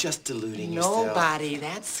 Chi-Chi. You're just deluding yourself. Nobody.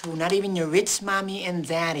 That's who. Not even your rich mommy and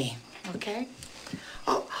daddy. Okay?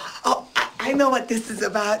 I know what this is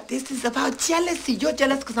about. This is about jealousy. You're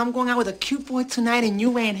jealous because I'm going out with a cute boy tonight and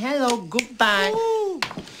you ain't. Hello, goodbye. Ooh.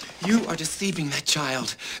 You are deceiving that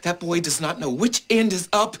child. That boy does not know which end is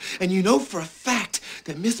up, and you know for a fact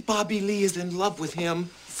that Miss Bobby Lee is in love with him.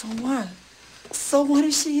 So what? So what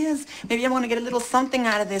if she is? Maybe I want to get a little something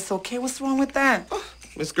out of this, okay? What's wrong with that?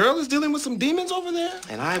 This girl is dealing with some demons over there,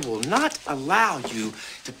 and I will not allow you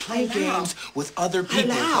to play games with other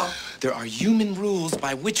people. There are human rules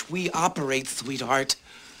by which we operate, sweetheart.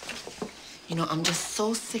 You know, I'm just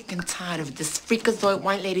so sick and tired of this freakazoid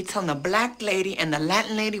white lady telling the black lady and the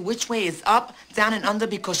Latin lady which way is up, down, and under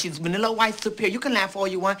because she's vanilla white superior. You can laugh all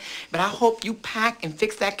you want, but I hope you pack and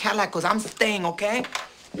fix that Cadillac because I'm staying, okay?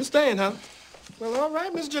 You're staying, huh? Well, all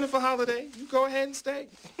right, Miss Jennifer Holliday. You go ahead and stay.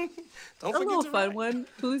 Don't forget little to fun write. one.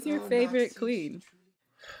 Who's your favorite queen?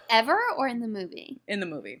 Ever or in the movie? In the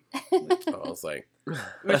movie. I was like,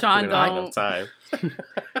 Rashawn, we don't have enough time.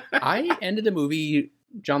 I ended the movie.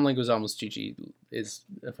 John Leguizamo's Gigi is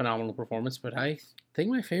a phenomenal performance, but I think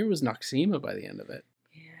my favorite was Noxeema by the end of it.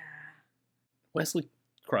 Yeah. Wesley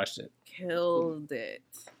crushed it. Killed it.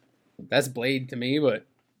 That's Blade to me, but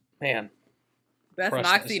man. That's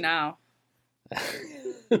Noxie now.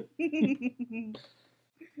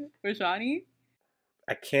 Rashani?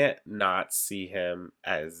 I can't not see him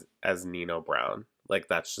as Nino Brown.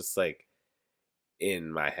 That's just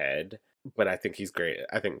in my head. But I think he's great.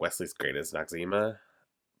 I think Wesley's great as Noxeema.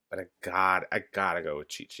 But I gotta go with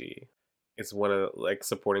Chi-Chi. It's one of like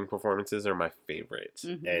supporting performances are my favorite.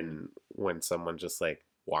 Mhm. And when someone just like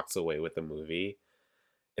walks away with the movie,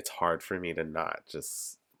 it's hard for me to not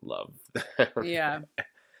just love them. Yeah.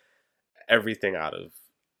 Everything out of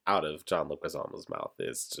John Leguizamo's mouth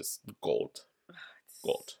is just gold.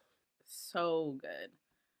 Gold. So good.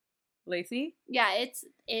 Lacey? Yeah,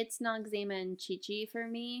 it's Noxzema and Chi-Chi for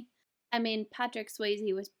me. I mean, Patrick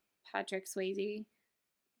Swayze was Patrick Swayze,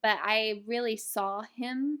 but I really saw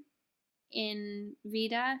him in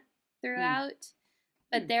Vida throughout.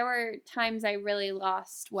 But there were times I really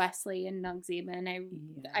lost Wesley and Noxzema, and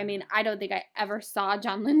I mean, I don't think I ever saw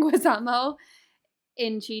John Leguizamo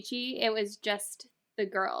in Chi-Chi. It was just the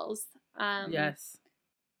girls. Yes.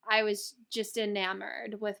 I was just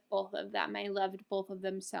enamored with both of them. I loved both of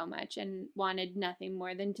them so much and wanted nothing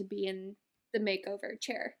more than to be in the makeover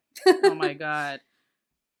chair. Oh my God.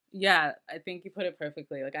 Yeah, I think you put it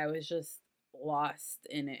perfectly. Like, I was just lost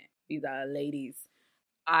in it. These ladies.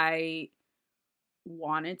 I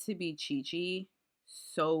wanted to be Chi-Chi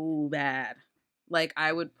so bad. Like,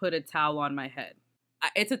 I would put a towel on my head.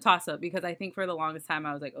 It's a toss-up because I think for the longest time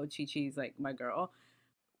I was like, oh, Chi-Chi's like my girl.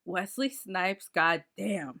 Wesley Snipes,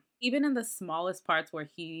 goddamn. Even in the smallest parts where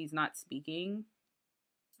he's not speaking,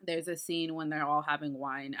 there's a scene when they're all having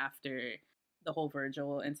wine after the whole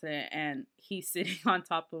Virgil incident, and he's sitting on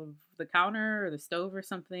top of the counter or the stove or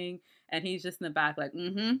something, and he's just in the back like,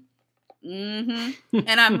 and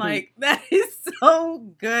I'm like, that is so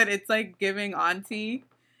good. It's like giving auntie,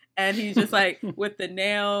 and he's just like with the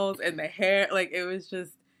nails and the hair, like it was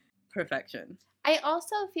just perfection. I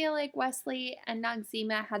also feel like Wesley and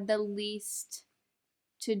Noxzema had the least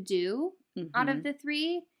to do out of the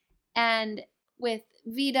three. And with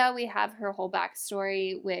Vida, we have her whole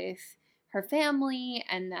backstory with her family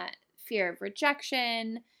and that fear of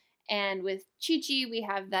rejection. And with Chi-Chi, we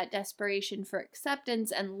have that desperation for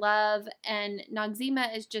acceptance and love. And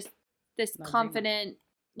Noxzema is just this confident,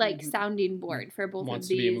 like, sounding board for both of these. Wants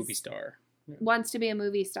to be a movie star. Wants to be a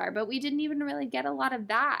movie star. But we didn't even really get a lot of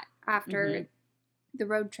that after the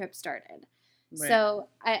road trip started. Right. So,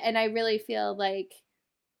 I really feel like,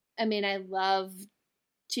 I mean, I love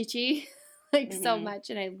Chi-Chi like so much,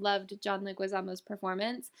 and I loved John Leguizamo's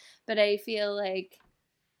performance, but I feel like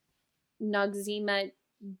Noxzema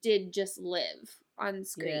did just live on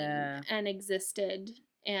screen and existed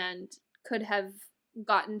and could have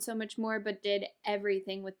gotten so much more, but did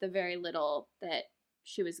everything with the very little that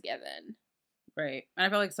she was given. Right. And I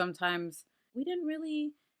feel like sometimes we didn't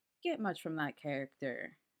really get much from that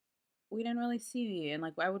character. We didn't really see, and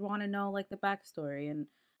like I would want to know like the backstory and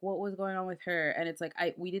what was going on with her, and it's like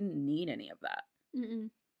we didn't need any of that. And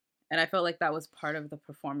I felt like that was part of the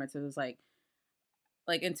performance. It was like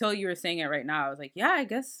until you were saying it right now, I was like, yeah, I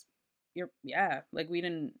guess like we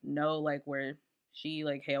didn't know like where she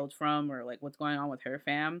like hailed from or like what's going on with her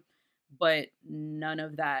fam, but none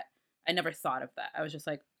of that. I never thought of that. I was just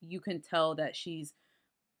like, you can tell that she's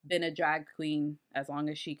been a drag queen as long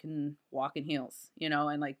as she can walk in heels, you know,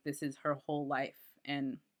 and like this is her whole life.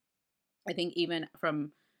 And I think even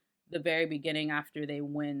from the very beginning after they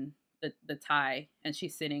win the tie and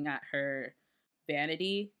she's sitting at her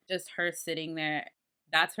vanity, just her sitting there,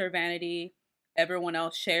 that's her vanity. Everyone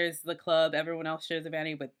else shares the club, everyone else shares the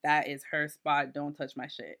vanity, but that is her spot. Don't touch my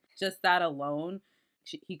shit. Just that alone,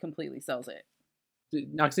 he completely sells it.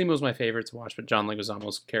 Noxzema was my favorite to watch, but John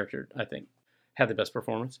Leguizamo's character, I think, had the best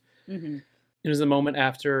performance. It was the moment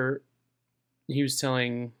after he was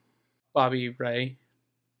telling Bobby Ray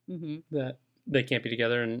that they can't be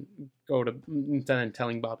together and go to, then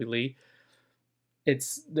telling Bobby Lee.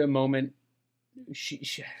 It's the moment she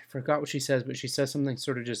I forgot what she says, but she says something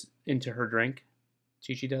sort of just into her drink.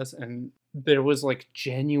 Chi-Chi does, and there was like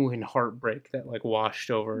genuine heartbreak that like washed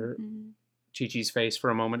over Chi-Chi's face for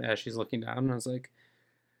a moment as she's looking down, and I was like,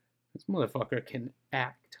 this motherfucker can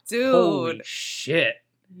act. Dude. Holy shit.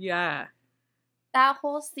 Yeah. That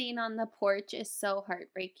whole scene on the porch is so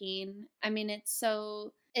heartbreaking. I mean, it's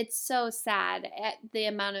so sad at the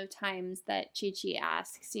amount of times that Chi-Chi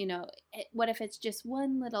asks, you know, what if it's just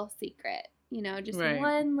one little secret, you know, just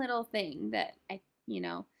one little thing that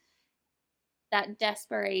that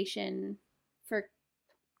desperation for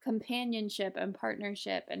companionship and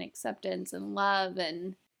partnership and acceptance and love.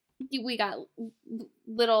 And we got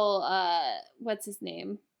little, what's his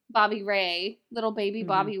name? Bobby Ray, little baby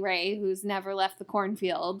Bobby Ray, who's never left the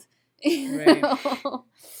cornfield.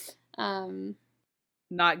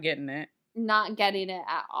 Not getting it. Not getting it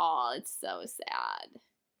at all. It's so sad.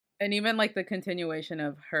 And even like the continuation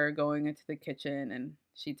of her going into the kitchen and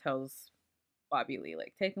she tells Bobby Lee,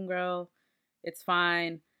 like, take him, girl. It's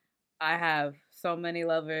fine. I have so many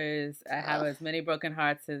lovers. I have as many broken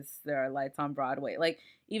hearts as there are lights on Broadway. Like,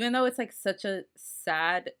 even though it's like such a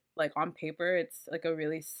sad, like on paper, it's like a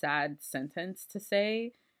really sad sentence to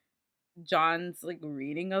say, John's like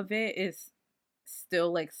reading of it is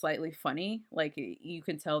still like slightly funny. Like, you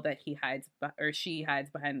can tell that he hides or she hides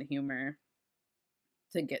behind the humor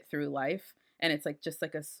to get through life, and it's like just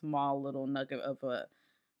like a small little nugget of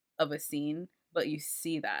a scene, but you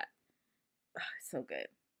see that. So good.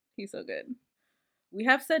 He's so good. We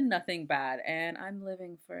have said nothing bad, and I'm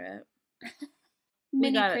living for it.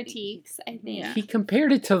 Mini critiques, I think. Yeah. He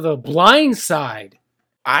compared it to The Blind Side.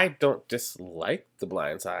 I don't dislike The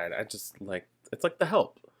Blind Side. I just like, it's like The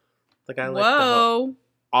Help. Like, I like The Help.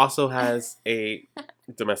 Also has a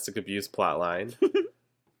domestic abuse plotline.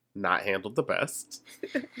 Not handled the best.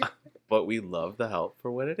 But we love The Help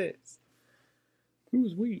for what it is.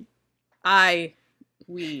 Who's we?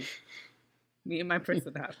 We. Me and my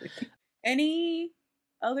personality. Any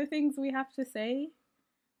other things we have to say?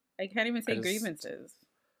 I can't even say grievances.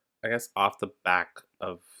 I guess off the back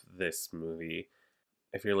of this movie,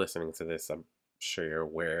 if you're listening to this, I'm sure you're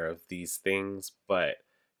aware of these things, but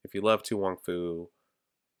if you love To Wong Foo,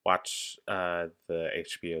 watch the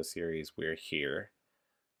HBO series We're Here.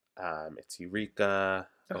 It's Eureka,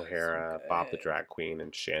 O'Hara, so Bob the Drag Queen,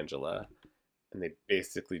 and Shangela. And they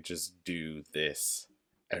basically just do this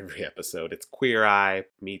every episode. It's Queer Eye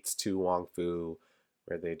meets To Wong Foo,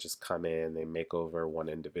 where they just come in, they make over one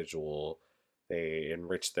individual, they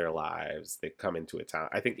enrich their lives, they come into a town.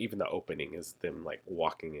 I think even the opening is them like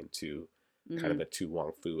walking into kind of a To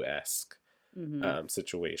Wong Foo-esque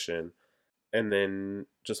situation. And then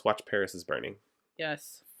just watch Paris is Burning.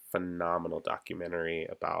 Yes. Phenomenal documentary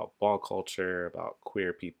about ball culture, about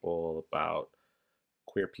queer people, about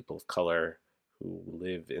queer people of color who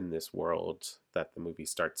live in this world that the movie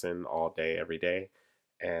starts in all day, every day.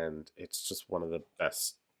 And it's just one of the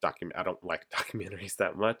best I don't like documentaries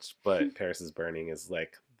that much, but Paris is Burning is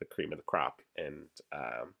like the cream of the crop. And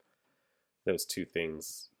those two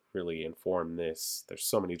things really inform this. There's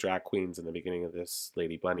so many drag queens in the beginning of this.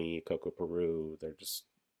 Lady Bunny, Coco Peru, they're just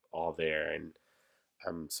all there. And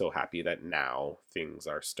I'm so happy that now things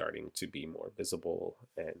are starting to be more visible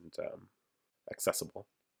and accessible.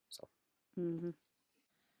 So, on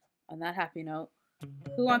that happy note,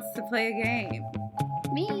 who wants to play a game?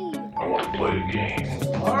 Me. I want to play a game.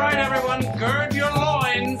 All right, everyone, gird your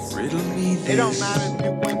loins. Riddle me this. It don't matter if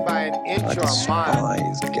you win by an inch like or a mile.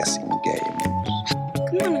 spies guessing game.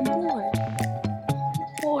 Come on, I'm bored.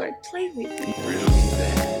 I'm bored. Play with me. Riddle me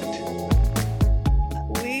that.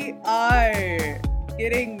 We are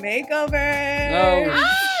getting makeovers.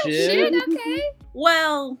 Oh, shit. Okay.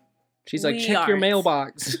 Well, She's like, we check your aren't.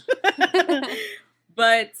 mailbox.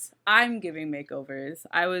 But I'm giving makeovers.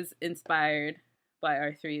 I was inspired by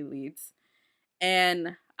our three leads,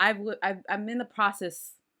 and I'm in the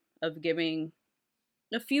process of giving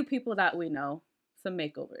a few people that we know some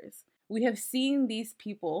makeovers. We have seen these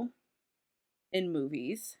people in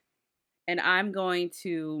movies, and I'm going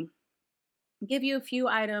to give you a few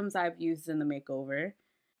items I've used in the makeover.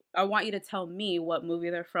 I want you to tell me what movie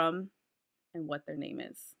they're from and what their name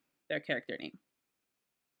is, their character name.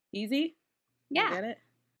 Easy? Yeah. You get it?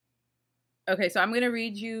 Okay, so I'm going to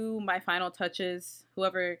read you my final touches.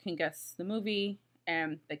 Whoever can guess the movie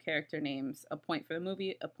and the character names, a point for the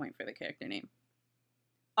movie, a point for the character name.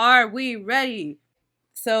 Are we ready?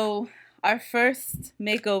 So our first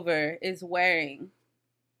makeover is wearing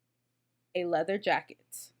a leather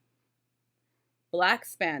jacket, black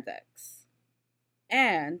spandex,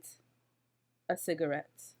 and a cigarette.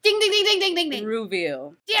 Ding, ding, ding, ding, ding, ding, ding.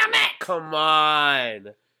 Reveal. Damn it! come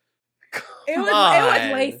on. It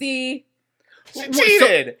was Lacey. She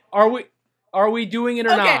cheated. So, are we doing it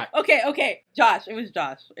or not? Okay. Josh. It was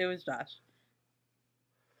Josh.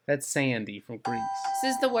 That's Sandy from Grease.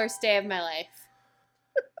 This is the worst day of my life.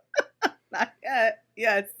 Not yet.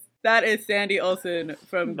 Yes. That is Sandy Olsen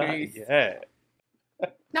from Not Grease. yet.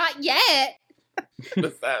 Not yet. What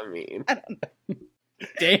does that mean? I don't know.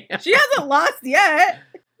 Damn. She hasn't lost yet.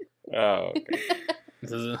 Oh, okay.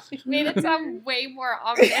 You made it sound way more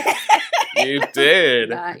obvious. You did.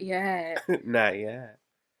 Not yet. Not yet.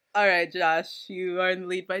 All right, Josh. You are in the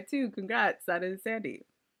lead by 2. Congrats. That is Sandy.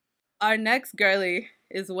 Our next girly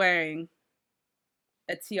is wearing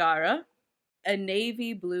a tiara, a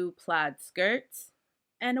navy blue plaid skirt,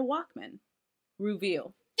 and a Walkman.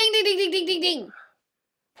 Reveal. Ding, ding, ding, ding, ding, ding, ding.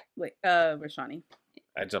 Wait, Rashani.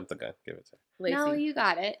 I jumped the gun. Give it to her. Lacey. No, you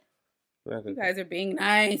got it. You guys are being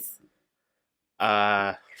nice.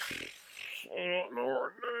 I don't know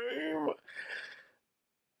her name.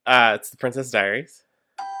 It's the Princess Diaries.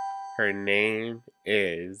 Her name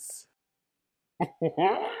is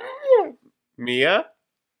Mia?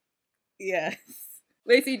 Yes.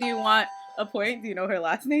 Lacey, do you want a point? Do you know her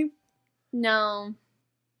last name? No.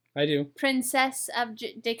 I do. Princess of...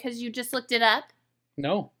 Because you just looked it up?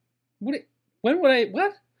 No. When would I...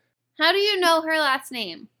 What? How do you know her last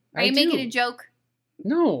name? Are you making a joke?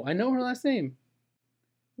 No, I know her last name.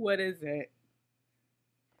 What is it?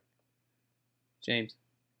 James.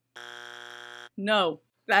 No,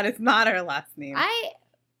 that is not her last name. I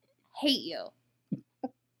hate you.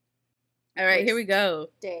 All right, here we go.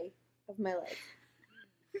 Day of my life.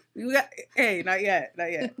 Hey, not yet.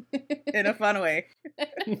 Not yet. In a fun way.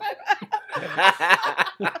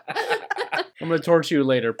 I'm going to torture you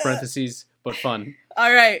later, parentheses, but fun.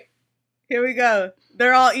 All right, here we go.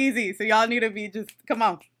 They're all easy, so y'all need to be just, come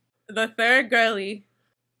on. The third girly,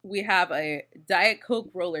 we have a Diet Coke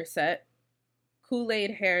roller set,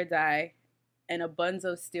 Kool-Aid hair dye, and a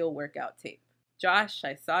Bunzo Steel workout tape. Josh,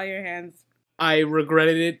 I saw your hands. I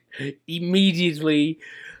regretted it immediately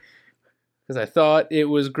because I thought it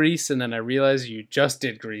was Grease, and then I realized you just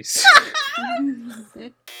did Grease.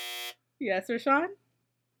 Yes, Rashawn?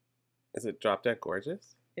 Is it Drop Dead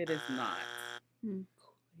Gorgeous? It is not.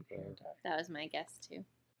 That was my guess, too.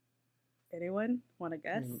 Anyone want to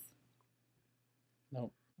guess?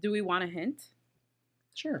 No. Do we want a hint?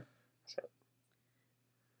 Sure.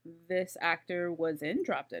 This actor was in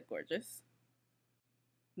Drop Dead Gorgeous.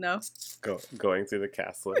 No? Going through the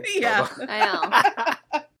cast list. Yeah.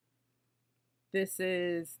 I know. This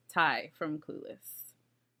is Ty from Clueless.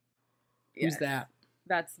 Who's that?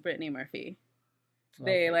 That's Brittany Murphy.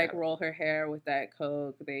 They roll her hair with Diet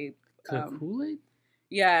Coke. They Kool-Aid?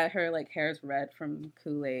 Yeah, her hair's red from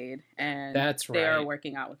Kool-Aid, and That's they are right.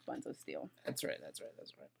 working out with Bunzo Steel. That's right.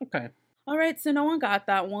 Okay. All right, so no one got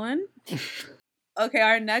that one. Okay,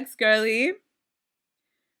 our next girly,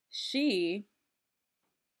 she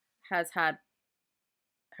has had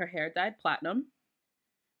her hair dyed platinum.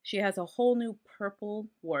 She has a whole new purple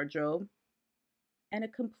wardrobe and a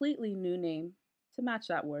completely new name to match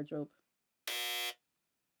that wardrobe.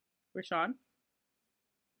 Rashawn?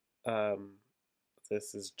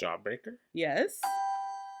 This is Jawbreaker. Yes.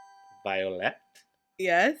 Violet.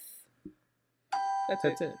 Yes. That's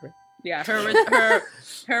it, right? Yeah, her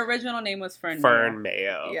original name was Fern. Fern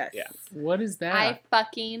Mayo. Yes. Yeah. What is that? I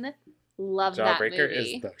fucking love that Jawbreaker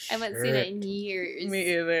movie. is the I haven't seen it in shit. years.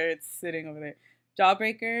 Me either. It's sitting over there.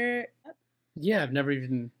 Jawbreaker. Yeah, I've never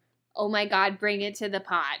even... Oh my god, bring it to the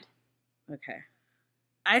pod. Okay.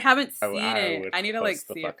 I haven't seen I it. would I need to post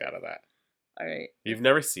the see fuck it. out of that. All right. You've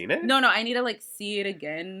never seen it? No, I need to see it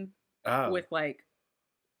again Oh. with I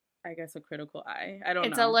guess a critical eye. I don't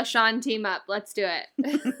It's know. a LaShawn team up. Let's do it.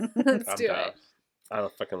 Let's I'm do down. it. I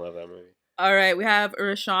fucking love that movie. All right, we have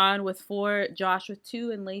Rashawn with 4, Josh with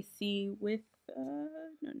 2, and Lacey with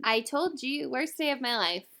none. I told you, worst day of my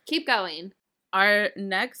life. Keep going. Our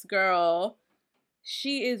next girl,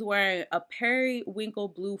 she is wearing a periwinkle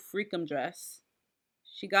blue freakum dress.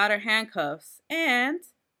 She got her handcuffs and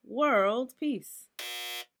world peace.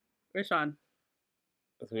 Rashawn.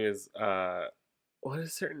 Who is what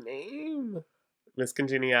is her name? Miss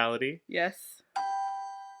Congeniality. Yes.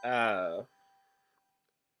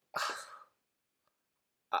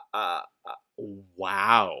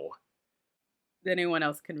 Wow. Anyone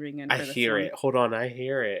else can ring in for I this hear one. it. Hold on, I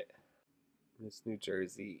hear it. Miss New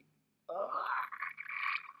Jersey.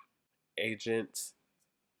 Agent.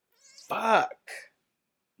 Fuck.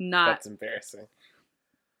 Not. That's embarrassing.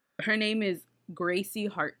 Her name is Gracie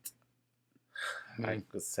Hart. I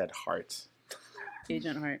just said Hart.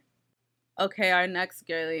 Agent Hart. Okay, our next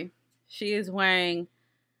girly. She is wearing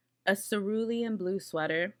a cerulean blue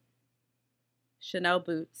sweater, Chanel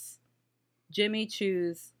boots, Jimmy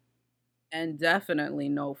Choos, and definitely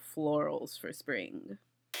no florals for spring.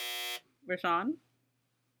 Rashawn?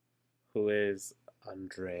 Who is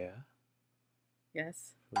Andrea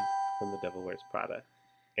Yes. from The Devil Wears Prada?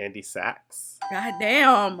 Andy Sachs. God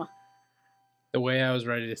damn. The way I was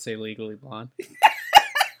ready to say Legally Blonde.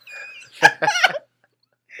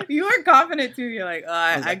 You were confident too. You're like, oh,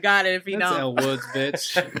 I got it if you That's don't. Elle Woods,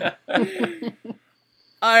 bitch.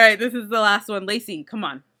 All right, this is the last one. Lacey, come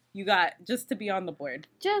on. You got just to be on the board.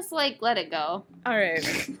 Just let it go. All right.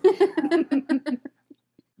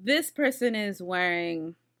 This person is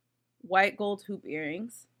wearing white gold hoop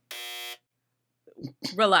earrings.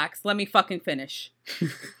 Relax. Let me fucking finish.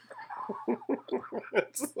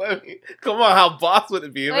 Just let me, come on, how boss would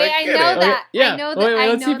it be? if Wait, I get know it? that. Yeah. I know Wait, that. I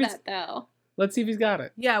let's see know if he's- that though. Let's see if he's got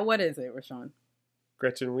it. Yeah, what is it, Rashawn?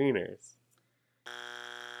 Gretchen Wieners.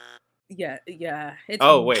 Yeah. It's,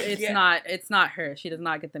 Oh, wait. It's Yeah. not her. She does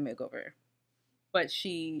not get the makeover. But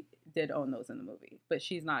she did own those in the movie, but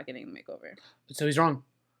she's not getting the makeover. So he's wrong.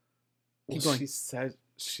 Keep going.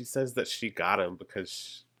 She says that she got him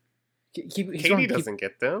because He's Katie wrong. doesn't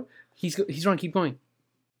get them. He's wrong. Keep going.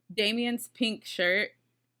 Damien's pink shirt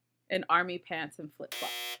and army pants and flip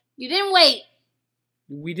flops. You didn't wait.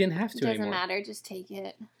 We didn't have to Doesn't anymore. matter. Just take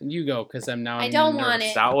it. You go, because I'm now. I don't want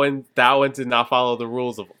nervous. it. That one did not follow the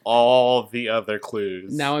rules of all the other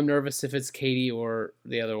clues. Now I'm nervous if it's Katie or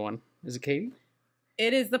the other one. Is it Katie?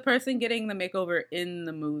 It is the person getting the makeover in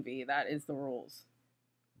the movie. That is the rules.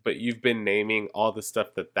 But you've been naming all the stuff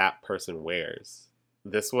that person wears.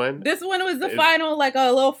 This one was the final, like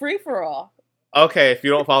a little free for all. Okay, if you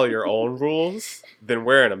don't follow your own rules, then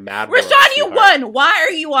we're in a mad world, Rashawn, you sweetheart. won. Why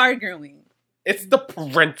are you arguing? It's the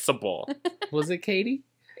principle. Was it Katie?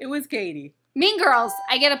 It was Katie. Mean Girls.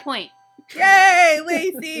 I get a point. Yay,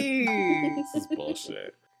 Lacey! This is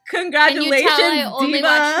bullshit. Congratulations, Can you tell I only Diva.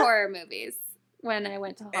 watch horror movies when I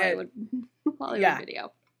went to Hollywood yeah.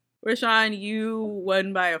 Video. Rashawn, you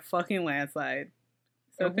won by a fucking landslide.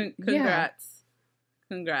 So congrats.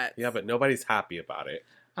 Congrats. Yeah, but nobody's happy about it.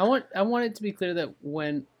 I want it to be clear that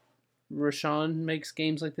when Rashawn makes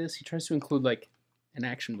games like this, he tries to include like an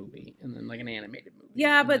action movie and then like an animated movie.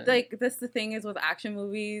 Yeah, and but then- like that's the thing is with action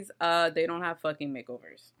movies, they don't have fucking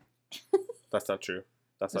makeovers. That's not true.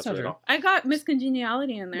 That's not true at all. I got Miss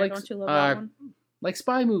Congeniality in there. Like, Don't you love that one? like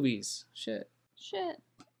spy movies. Shit.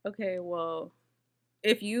 Okay, well,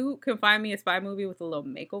 if you can find me a spy movie with a little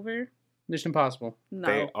makeover, Mission Impossible. no.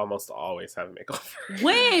 They almost always have a makeover.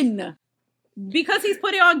 When? Because he's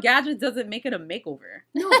putting on gadgets doesn't make it a makeover.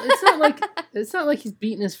 No, it's not like he's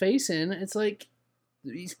beating his face in. It's like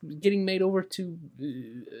he's getting made over to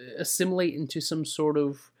assimilate into some sort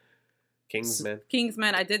of Kingsman.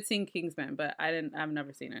 I did see Kingsman, but I've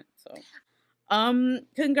never seen it. So,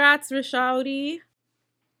 congrats, Rashawdy.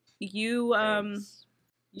 You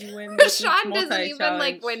win. the Rashawn doesn't even multi-challenge.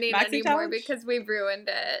 like winning Maxi anymore challenge? because we ruined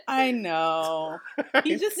it. I know.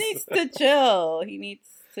 He just needs to chill. He needs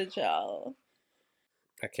to chill.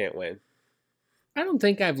 I can't win. I don't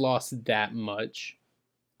think I've lost that much.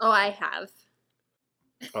 Oh, I have.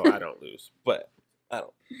 Oh, I don't lose, but I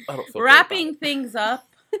don't feel good Wrapping about it. things up,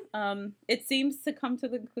 it seems to come to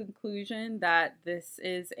the conclusion that this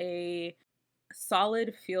is a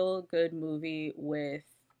solid feel-good movie with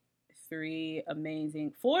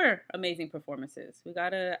four amazing performances. We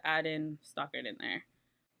gotta add in Stockard in there.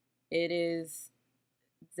 It is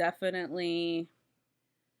definitely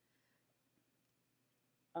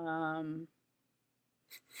I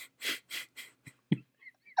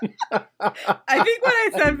think what I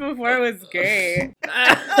said before was great.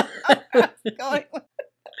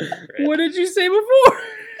 What did you say before?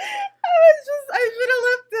 I should have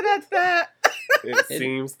left it at that. It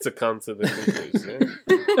seems to come to the conclusion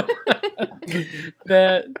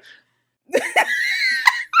that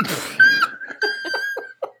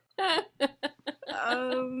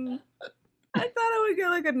I thought I would get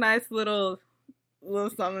like a nice little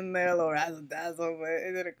something there, a little razzle dazzle, but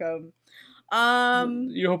it didn't come.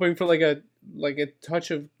 You're hoping for like a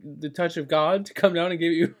touch of God to come down and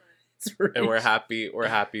give you and we're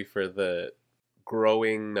happy for the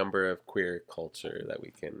growing number of queer culture that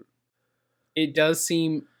we can. It does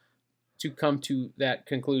seem to come to that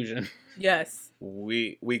conclusion. Yes.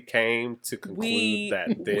 We came to conclude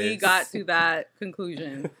that we got to that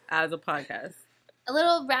conclusion as a podcast. A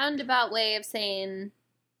little roundabout way of saying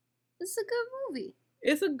this is a good movie.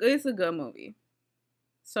 It's a good movie.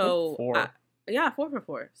 So 4. 4 for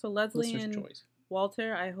 4. So Leslie Listener's and choice.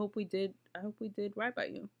 Walter, I hope we did right by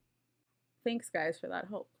you. Thanks guys for that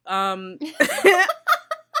hope.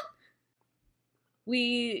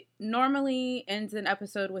 We normally end an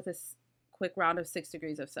episode with a quick round of 6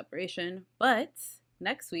 degrees of separation, but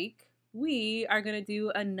next week we are going to do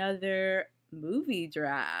another movie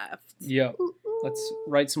draft. Yeah. Let's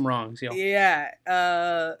right some wrongs, yo. Yeah.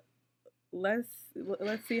 Let's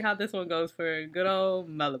see how this one goes for good old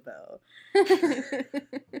Melabelle.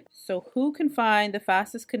 So who can find the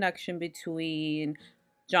fastest connection between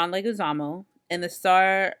John Leguizamo and the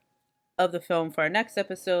star of the film for our next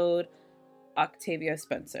episode, Octavia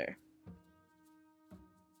Spencer?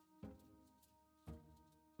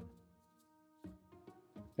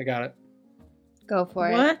 I got it. Go for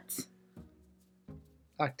it. What?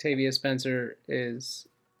 Octavia Spencer is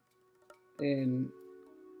in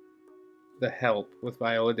The Help with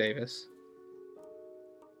Viola Davis,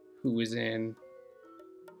 who was in...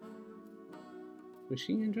 Was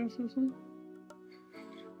she in Justice League?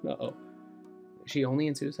 Uh-oh. Is she only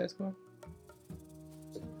in Suicide Squad?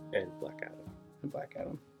 And Black Adam. And Black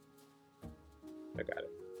Adam. I got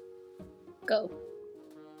it. Go.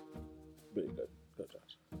 Really good. Go,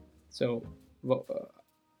 Josh. So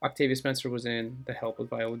Octavia Spencer was in The Help with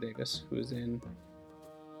Viola Davis, who was in...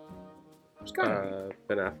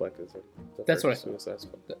 Ben Affleck is in. That's what I Suicide thought.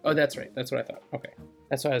 Squad. Oh, that's right. That's what I thought. Okay.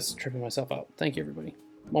 That's why I was tripping myself out. Thank you, everybody.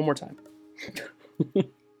 One more time.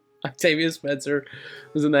 Octavia Spencer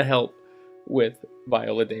was in The Help with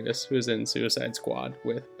Viola Davis, who was in Suicide Squad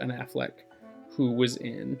with Ben Affleck, who was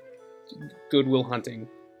in Good Will Hunting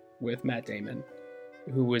with Matt Damon,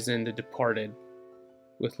 who was in The Departed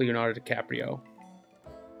with Leonardo DiCaprio,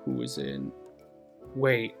 who was in...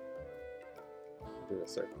 Wait. In a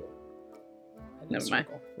circle. Never mind.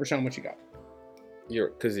 Rashawn, what you got?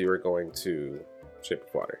 Because you were going to Shape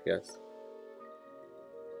of Water, yes?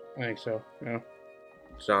 I think so, yeah.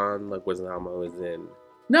 John Leguizamo is in...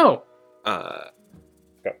 No! Go. I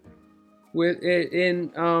was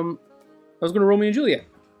going to Romeo and Juliet.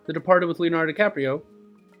 The Departed with Leonardo DiCaprio.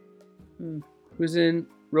 Who's in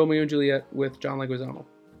Romeo and Juliet with John Leguizamo.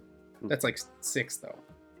 That's like 6, though.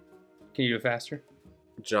 Can you do it faster?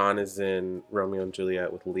 John is in Romeo and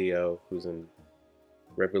Juliet with Leo, who's in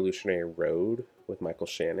Revolutionary Road with Michael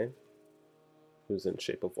Shannon, who's in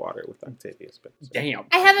Shape of Water with Octavia Spencer. Damn.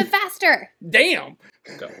 I have it faster. Damn.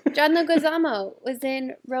 Go. John Leguizamo was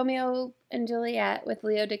in Romeo and Juliet with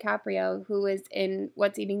Leo DiCaprio, who was in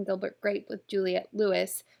What's Eating Gilbert Grape with Juliette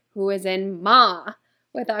Lewis, who was in Ma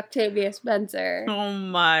with Octavia Spencer. Oh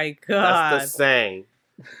my god. That's the same.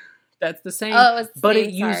 That's the same. Oh, it was the but same,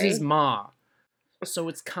 it uses sorry. Ma. So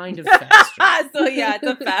it's kind of faster. So yeah, it's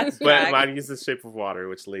a fast But track. mine uses Shape of Water,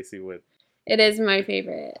 which Lacey would. It is my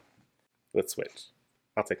favorite. Let's switch.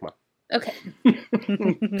 I'll take mine. Okay.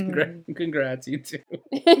 Congrats, you two.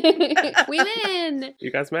 We win.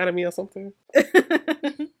 You guys mad at me or something?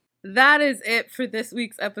 That is it for this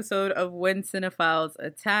week's episode of When Cinephiles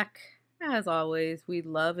Attack. As always, we'd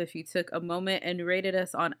love if you took a moment and rated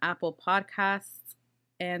us on Apple Podcasts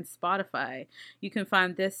and Spotify. You can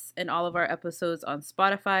find this and all of our episodes on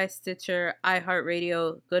Spotify, Stitcher,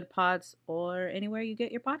 iHeartRadio, Good Pods, or anywhere you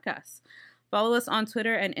get your podcasts. Follow us on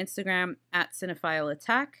Twitter and Instagram at Cinephile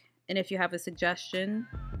Attack. And if you have a suggestion,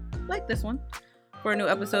 like this one, for a new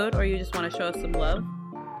episode, or you just want to show us some love,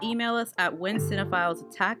 email us at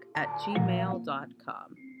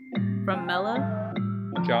whencinephilesattack@gmail.com. From Mella,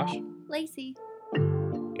 Josh, Lacey,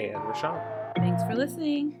 And Rashawn. thanks for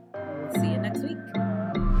listening. We'll see you next week.